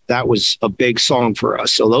with. That was a big song for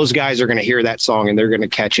us. So those guys are going to hear that song and they're going to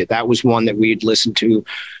catch it. That was one that we'd listened to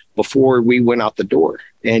before we went out the door.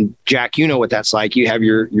 And Jack, you know what that's like. You have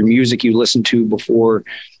your music you listen to before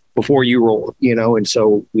you roll, and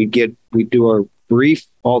so we'd do our brief,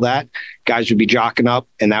 all that. Guys would be jocking up,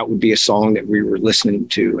 and that would be a song that we were listening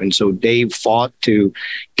to. And so Dave fought to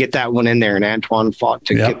get that one in there, and Antoine fought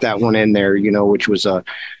to get that one in there, which was a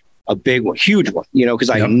big one, huge one, because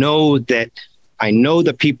I know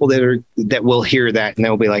the people that will hear that and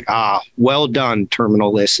they'll be like, well done,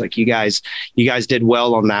 Terminal List. Like you guys did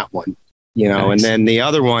well on that one, nice. And then the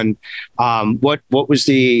other one, what was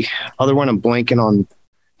the other one? I'm blanking on.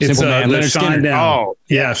 It's Man, the Shinedown.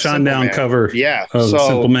 Shinedown cover. Yeah.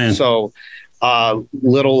 Simple Man. So,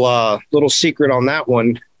 little secret on that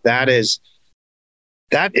one. That is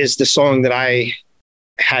the song that I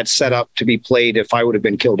had set up to be played if I would have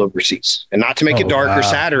been killed overseas, and not to make it dark or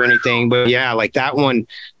sad or anything, but like that one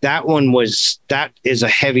is a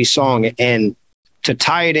heavy song. And to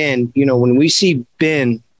tie it in, when we see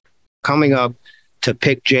Ben coming up to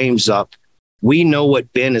pick James up, we know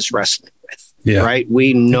what Ben is wrestling. Right.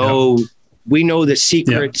 We know the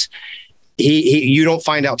secrets. You don't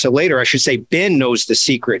find out till later. I should say Ben knows the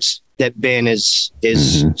secrets that Ben is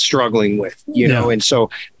struggling with, know? And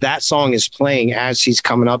so that song is playing as he's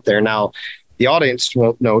coming up there. Now the audience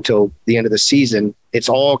won't know till the end of the season. It's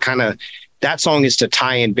all that song is to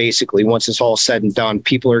tie in. Basically, once it's all said and done,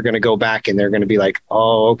 people are going to go back and they're going to be like,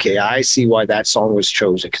 oh, okay, I see why that song was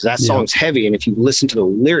chosen. Because that song's heavy. And if you listen to the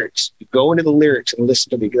lyrics, you go into the lyrics and listen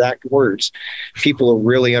to the exact words, people will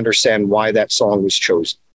really understand why that song was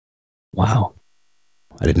chosen. Wow.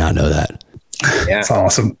 I did not know that. Yeah. That's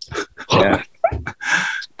awesome. Yeah.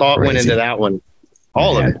 Thought went into that one.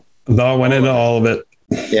 All of it. Thought went into all of it.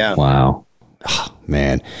 Yeah. Wow. Oh,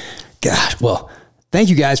 man. God. Well, thank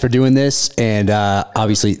you guys for doing this. And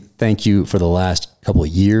obviously, thank you for the last couple of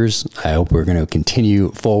years. I hope we're going to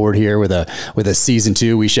continue forward here with a season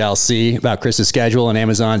 2. We shall see about Chris's schedule and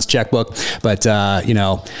Amazon's checkbook. But,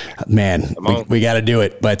 man, we got to do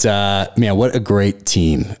it. But, man, what a great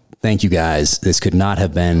team. Thank you guys. This could not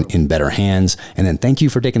have been in better hands. And then thank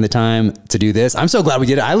you for taking the time to do this. I'm so glad we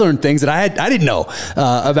did it. I learned things that I didn't know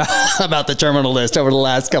about the Terminal List over the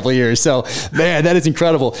last couple of years. So, man, that is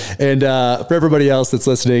incredible. And for everybody else that's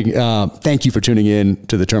listening, thank you for tuning in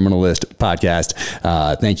to the Terminal List podcast.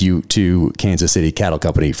 Thank you to Kansas City Cattle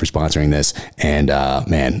Company for sponsoring this. And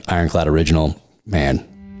man, Ironclad Original,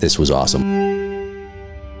 man, this was awesome.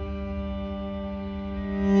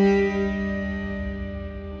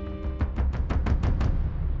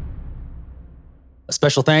 A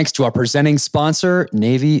special thanks to our presenting sponsor,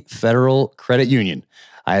 Navy Federal Credit Union.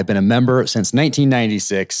 I have been a member since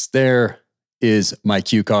 1996. There is my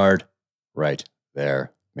cue card right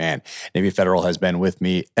there. Man, Navy Federal has been with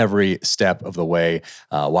me every step of the way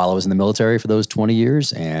while I was in the military for those 20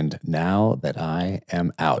 years. And now that I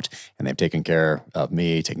am out, and they've taken care of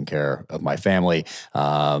me, taken care of my family,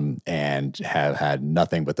 and have had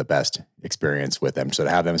nothing but the best experience with them. So to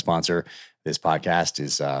have them sponsor this podcast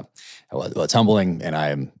is it's humbling, and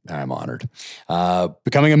I'm honored.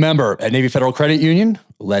 Becoming a member at Navy Federal Credit Union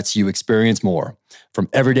lets you experience more, from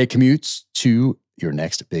everyday commutes to your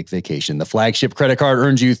next big vacation. The flagship credit card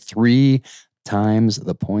earns you 3 times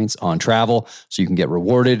the points on travel, so you can get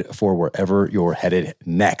rewarded for wherever you're headed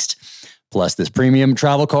next. Plus, this premium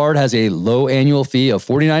travel card has a low annual fee of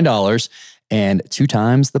 $49 and 2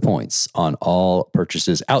 times the points on all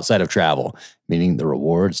purchases outside of travel, meaning the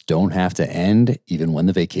rewards don't have to end even when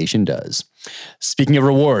the vacation does. Speaking of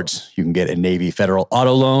rewards, you can get a Navy Federal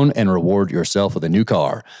auto loan and reward yourself with a new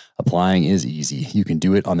car. Applying is easy. You can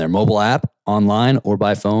do it on their mobile app, online, or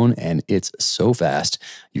by phone, and it's so fast,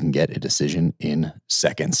 you can get a decision in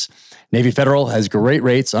seconds. Navy Federal has great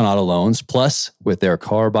rates on auto loans. Plus, with their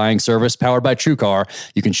car buying service powered by TrueCar,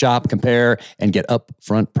 you can shop, compare, and get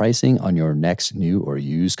upfront pricing on your next new or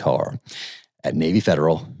used car. At Navy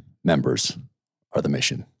Federal, members are the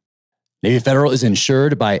mission. Navy Federal is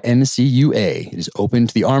insured by NCUA. It is open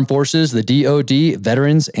to the Armed Forces, the DoD,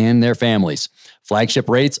 veterans, and their families. Flagship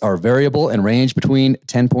rates are variable and range between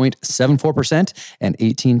 10.74% and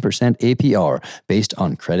 18% APR based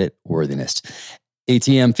on credit worthiness.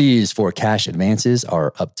 ATM fees for cash advances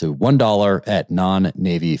are up to $1 at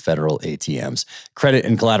non-Navy Federal ATMs. Credit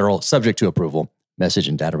and collateral subject to approval. Message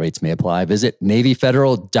and data rates may apply. Visit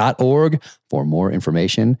NavyFederal.org for more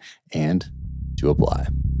information and to apply.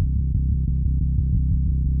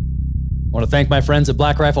 I want to thank my friends at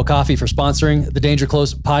Black Rifle Coffee for sponsoring the Danger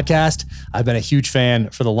Close podcast. I've been a huge fan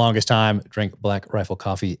for the longest time. Drink Black Rifle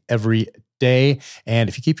Coffee every day. And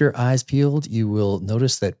if you keep your eyes peeled, you will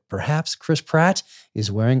notice that perhaps Chris Pratt is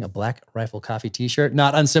wearing a Black Rifle Coffee t-shirt,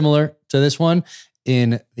 not unsimilar to this one,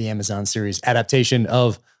 in the Amazon series adaptation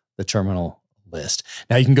of The Terminal List.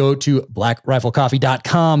 Now you can go to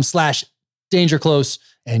blackriflecoffee.com/dangerclose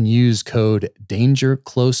and use code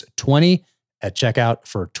DangerClose20 at checkout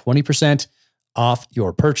for 20% off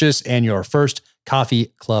your purchase and your first coffee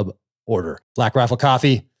club order. Black Rifle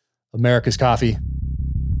Coffee, America's coffee.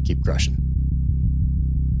 Keep crushing.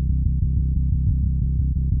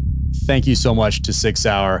 Thank you so much to Sig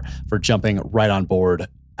Sauer for jumping right on board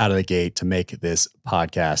out of the gate to make this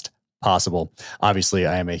podcast possible. Obviously,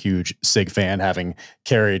 I am a huge Sig fan, having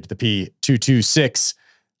carried the P226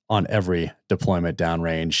 on every deployment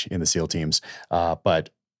downrange in the SEAL teams. But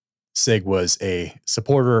Sig was a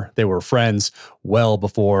supporter. They were friends well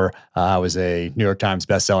before I was a New York Times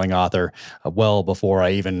bestselling author, well before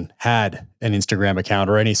I even had an Instagram account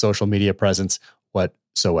or any social media presence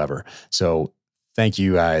whatsoever. So thank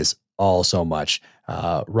you guys all so much.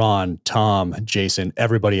 Ron, Tom, Jason,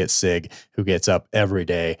 everybody at Sig who gets up every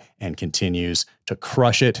day and continues to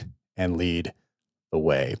crush it and lead the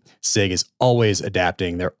way. SIG is always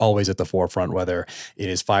adapting. They're always at the forefront, whether it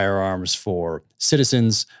is firearms for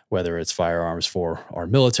citizens, whether it's firearms for our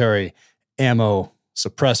military, ammo,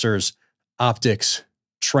 suppressors, optics,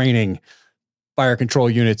 training, fire control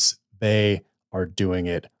units. They are doing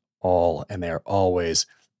it all, and they are always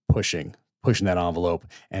pushing that envelope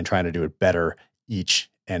and trying to do it better each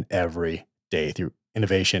and every day through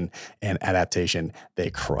innovation and adaptation. They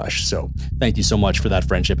crush. So thank you so much for that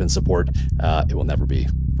friendship and support. It will never be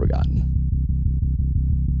forgotten.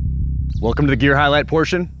 Welcome to the gear highlight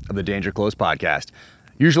portion of the Danger Close podcast.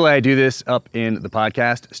 Usually I do this up in the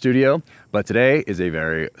podcast studio, but today is a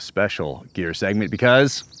very special gear segment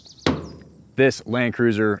because this Land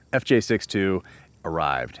Cruiser FJ62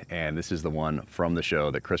 arrived, and this is the one from the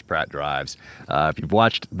show that Chris Pratt drives. If you've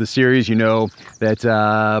watched the series, you know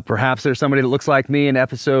that perhaps there's somebody that looks like me in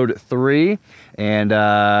episode 3, and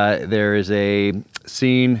there is a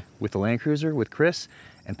scene with the Land Cruiser with Chris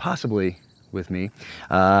and possibly with me,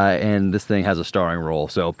 and this thing has a starring role,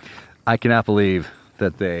 so I cannot believe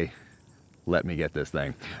that they let me get this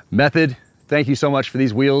thing. Method, thank you so much for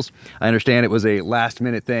these wheels. I understand it was a last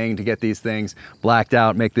minute thing to get these things blacked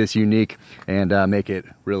out, make this unique, and make it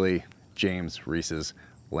really James Reese's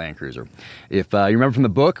Land Cruiser. If you remember from the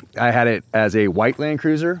book, I had it as a white Land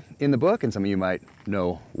Cruiser in the book, and some of you might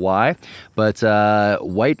know why, but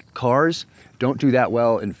white cars don't do that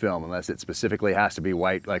well in film unless it specifically has to be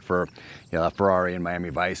white, like for a Ferrari in Miami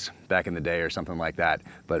Vice back in the day or something like that.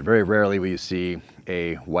 But very rarely will you see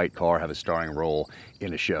a white car have a starring role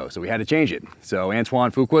in a show. So we had to change it. So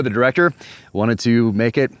Antoine Fuqua, the director, wanted to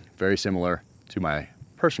make it very similar to my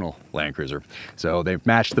personal Land Cruiser. So they've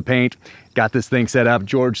matched the paint, got this thing set up.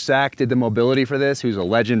 George Sack did the mobility for this, who's a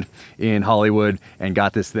legend in Hollywood, and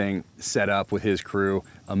got this thing set up with his crew.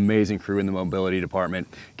 Amazing crew in the mobility department.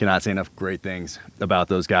 Cannot say enough great things about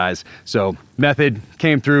those guys. So Method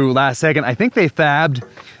came through last second. I think they fabbed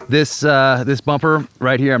this this bumper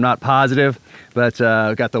right here. I'm not positive, but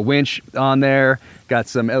got the winch on there. Got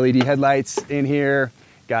some LED headlights in here.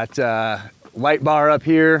 Got light bar up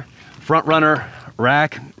here. Front runner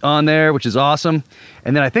rack on there, which is awesome.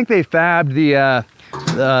 And then I think they fabbed the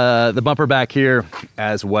bumper back here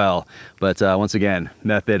as well. But once again,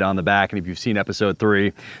 Method on the back. And if you've seen episode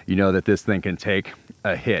 3, you know that this thing can take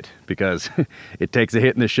a hit, because it takes a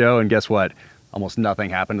hit in the show, and guess what? Almost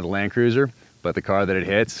nothing happened to the Land Cruiser, but the car that it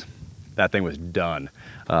hits, that thing was done.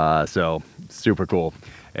 So super cool.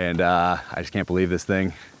 And I just can't believe this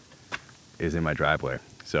thing is in my driveway.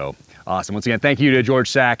 So awesome. Once again, thank you to George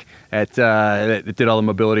Sack that did all the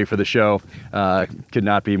mobility for the show. Could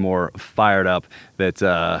not be more fired up that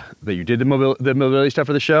you did the mobility stuff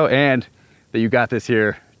for the show, and that you got this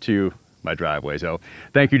here to my driveway. So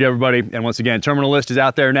thank you to everybody. And once again, Terminal List is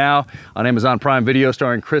out there now on Amazon Prime Video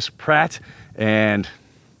starring Chris Pratt. And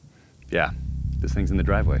yeah, this thing's in the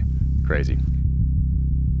driveway. Crazy.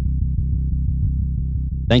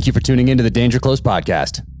 Thank you for tuning into the Danger Close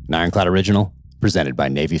podcast, an Ironclad original presented by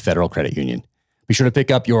Navy Federal Credit Union. Be sure to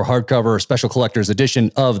pick up your hardcover or special collector's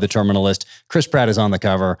edition of the Terminal List. Chris Pratt is on the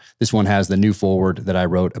cover. This one has the new foreword that I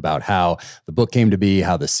wrote about how the book came to be,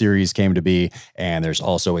 how the series came to be, and there's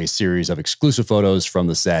also a series of exclusive photos from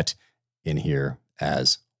the set in here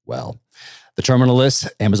as well. The Terminal List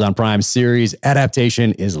Amazon Prime series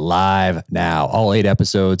adaptation is live now. All 8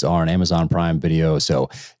 episodes are on Amazon Prime Video, so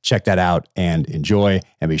check that out and enjoy.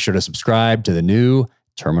 And be sure to subscribe to the new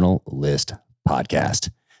Terminal List podcast.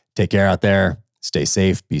 Take care out there. Stay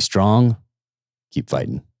safe, be strong, keep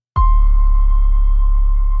fighting.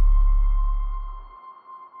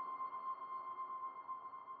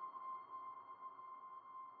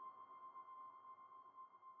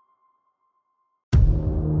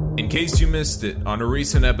 In case you missed it, on a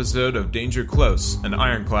recent episode of Danger Close, an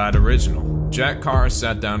Ironclad original, Jack Carr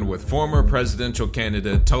sat down with former presidential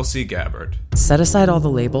candidate Tulsi Gabbard. Set aside all the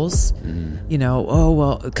labels, you know, oh,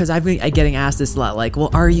 well, because I've been getting asked this a lot, like, well,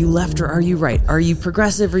 are you left or are you right? Are you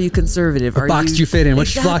progressive or are you conservative? What box do you fit in?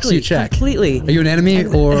 Which box do you check? Completely. Are you an enemy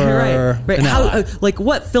or right. an ally? Like,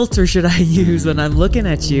 what filter should I use when I'm looking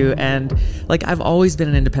at you? And, like, I've always been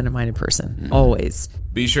an independent-minded person, always.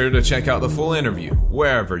 Be sure to check out the full interview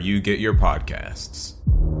wherever you get your podcasts.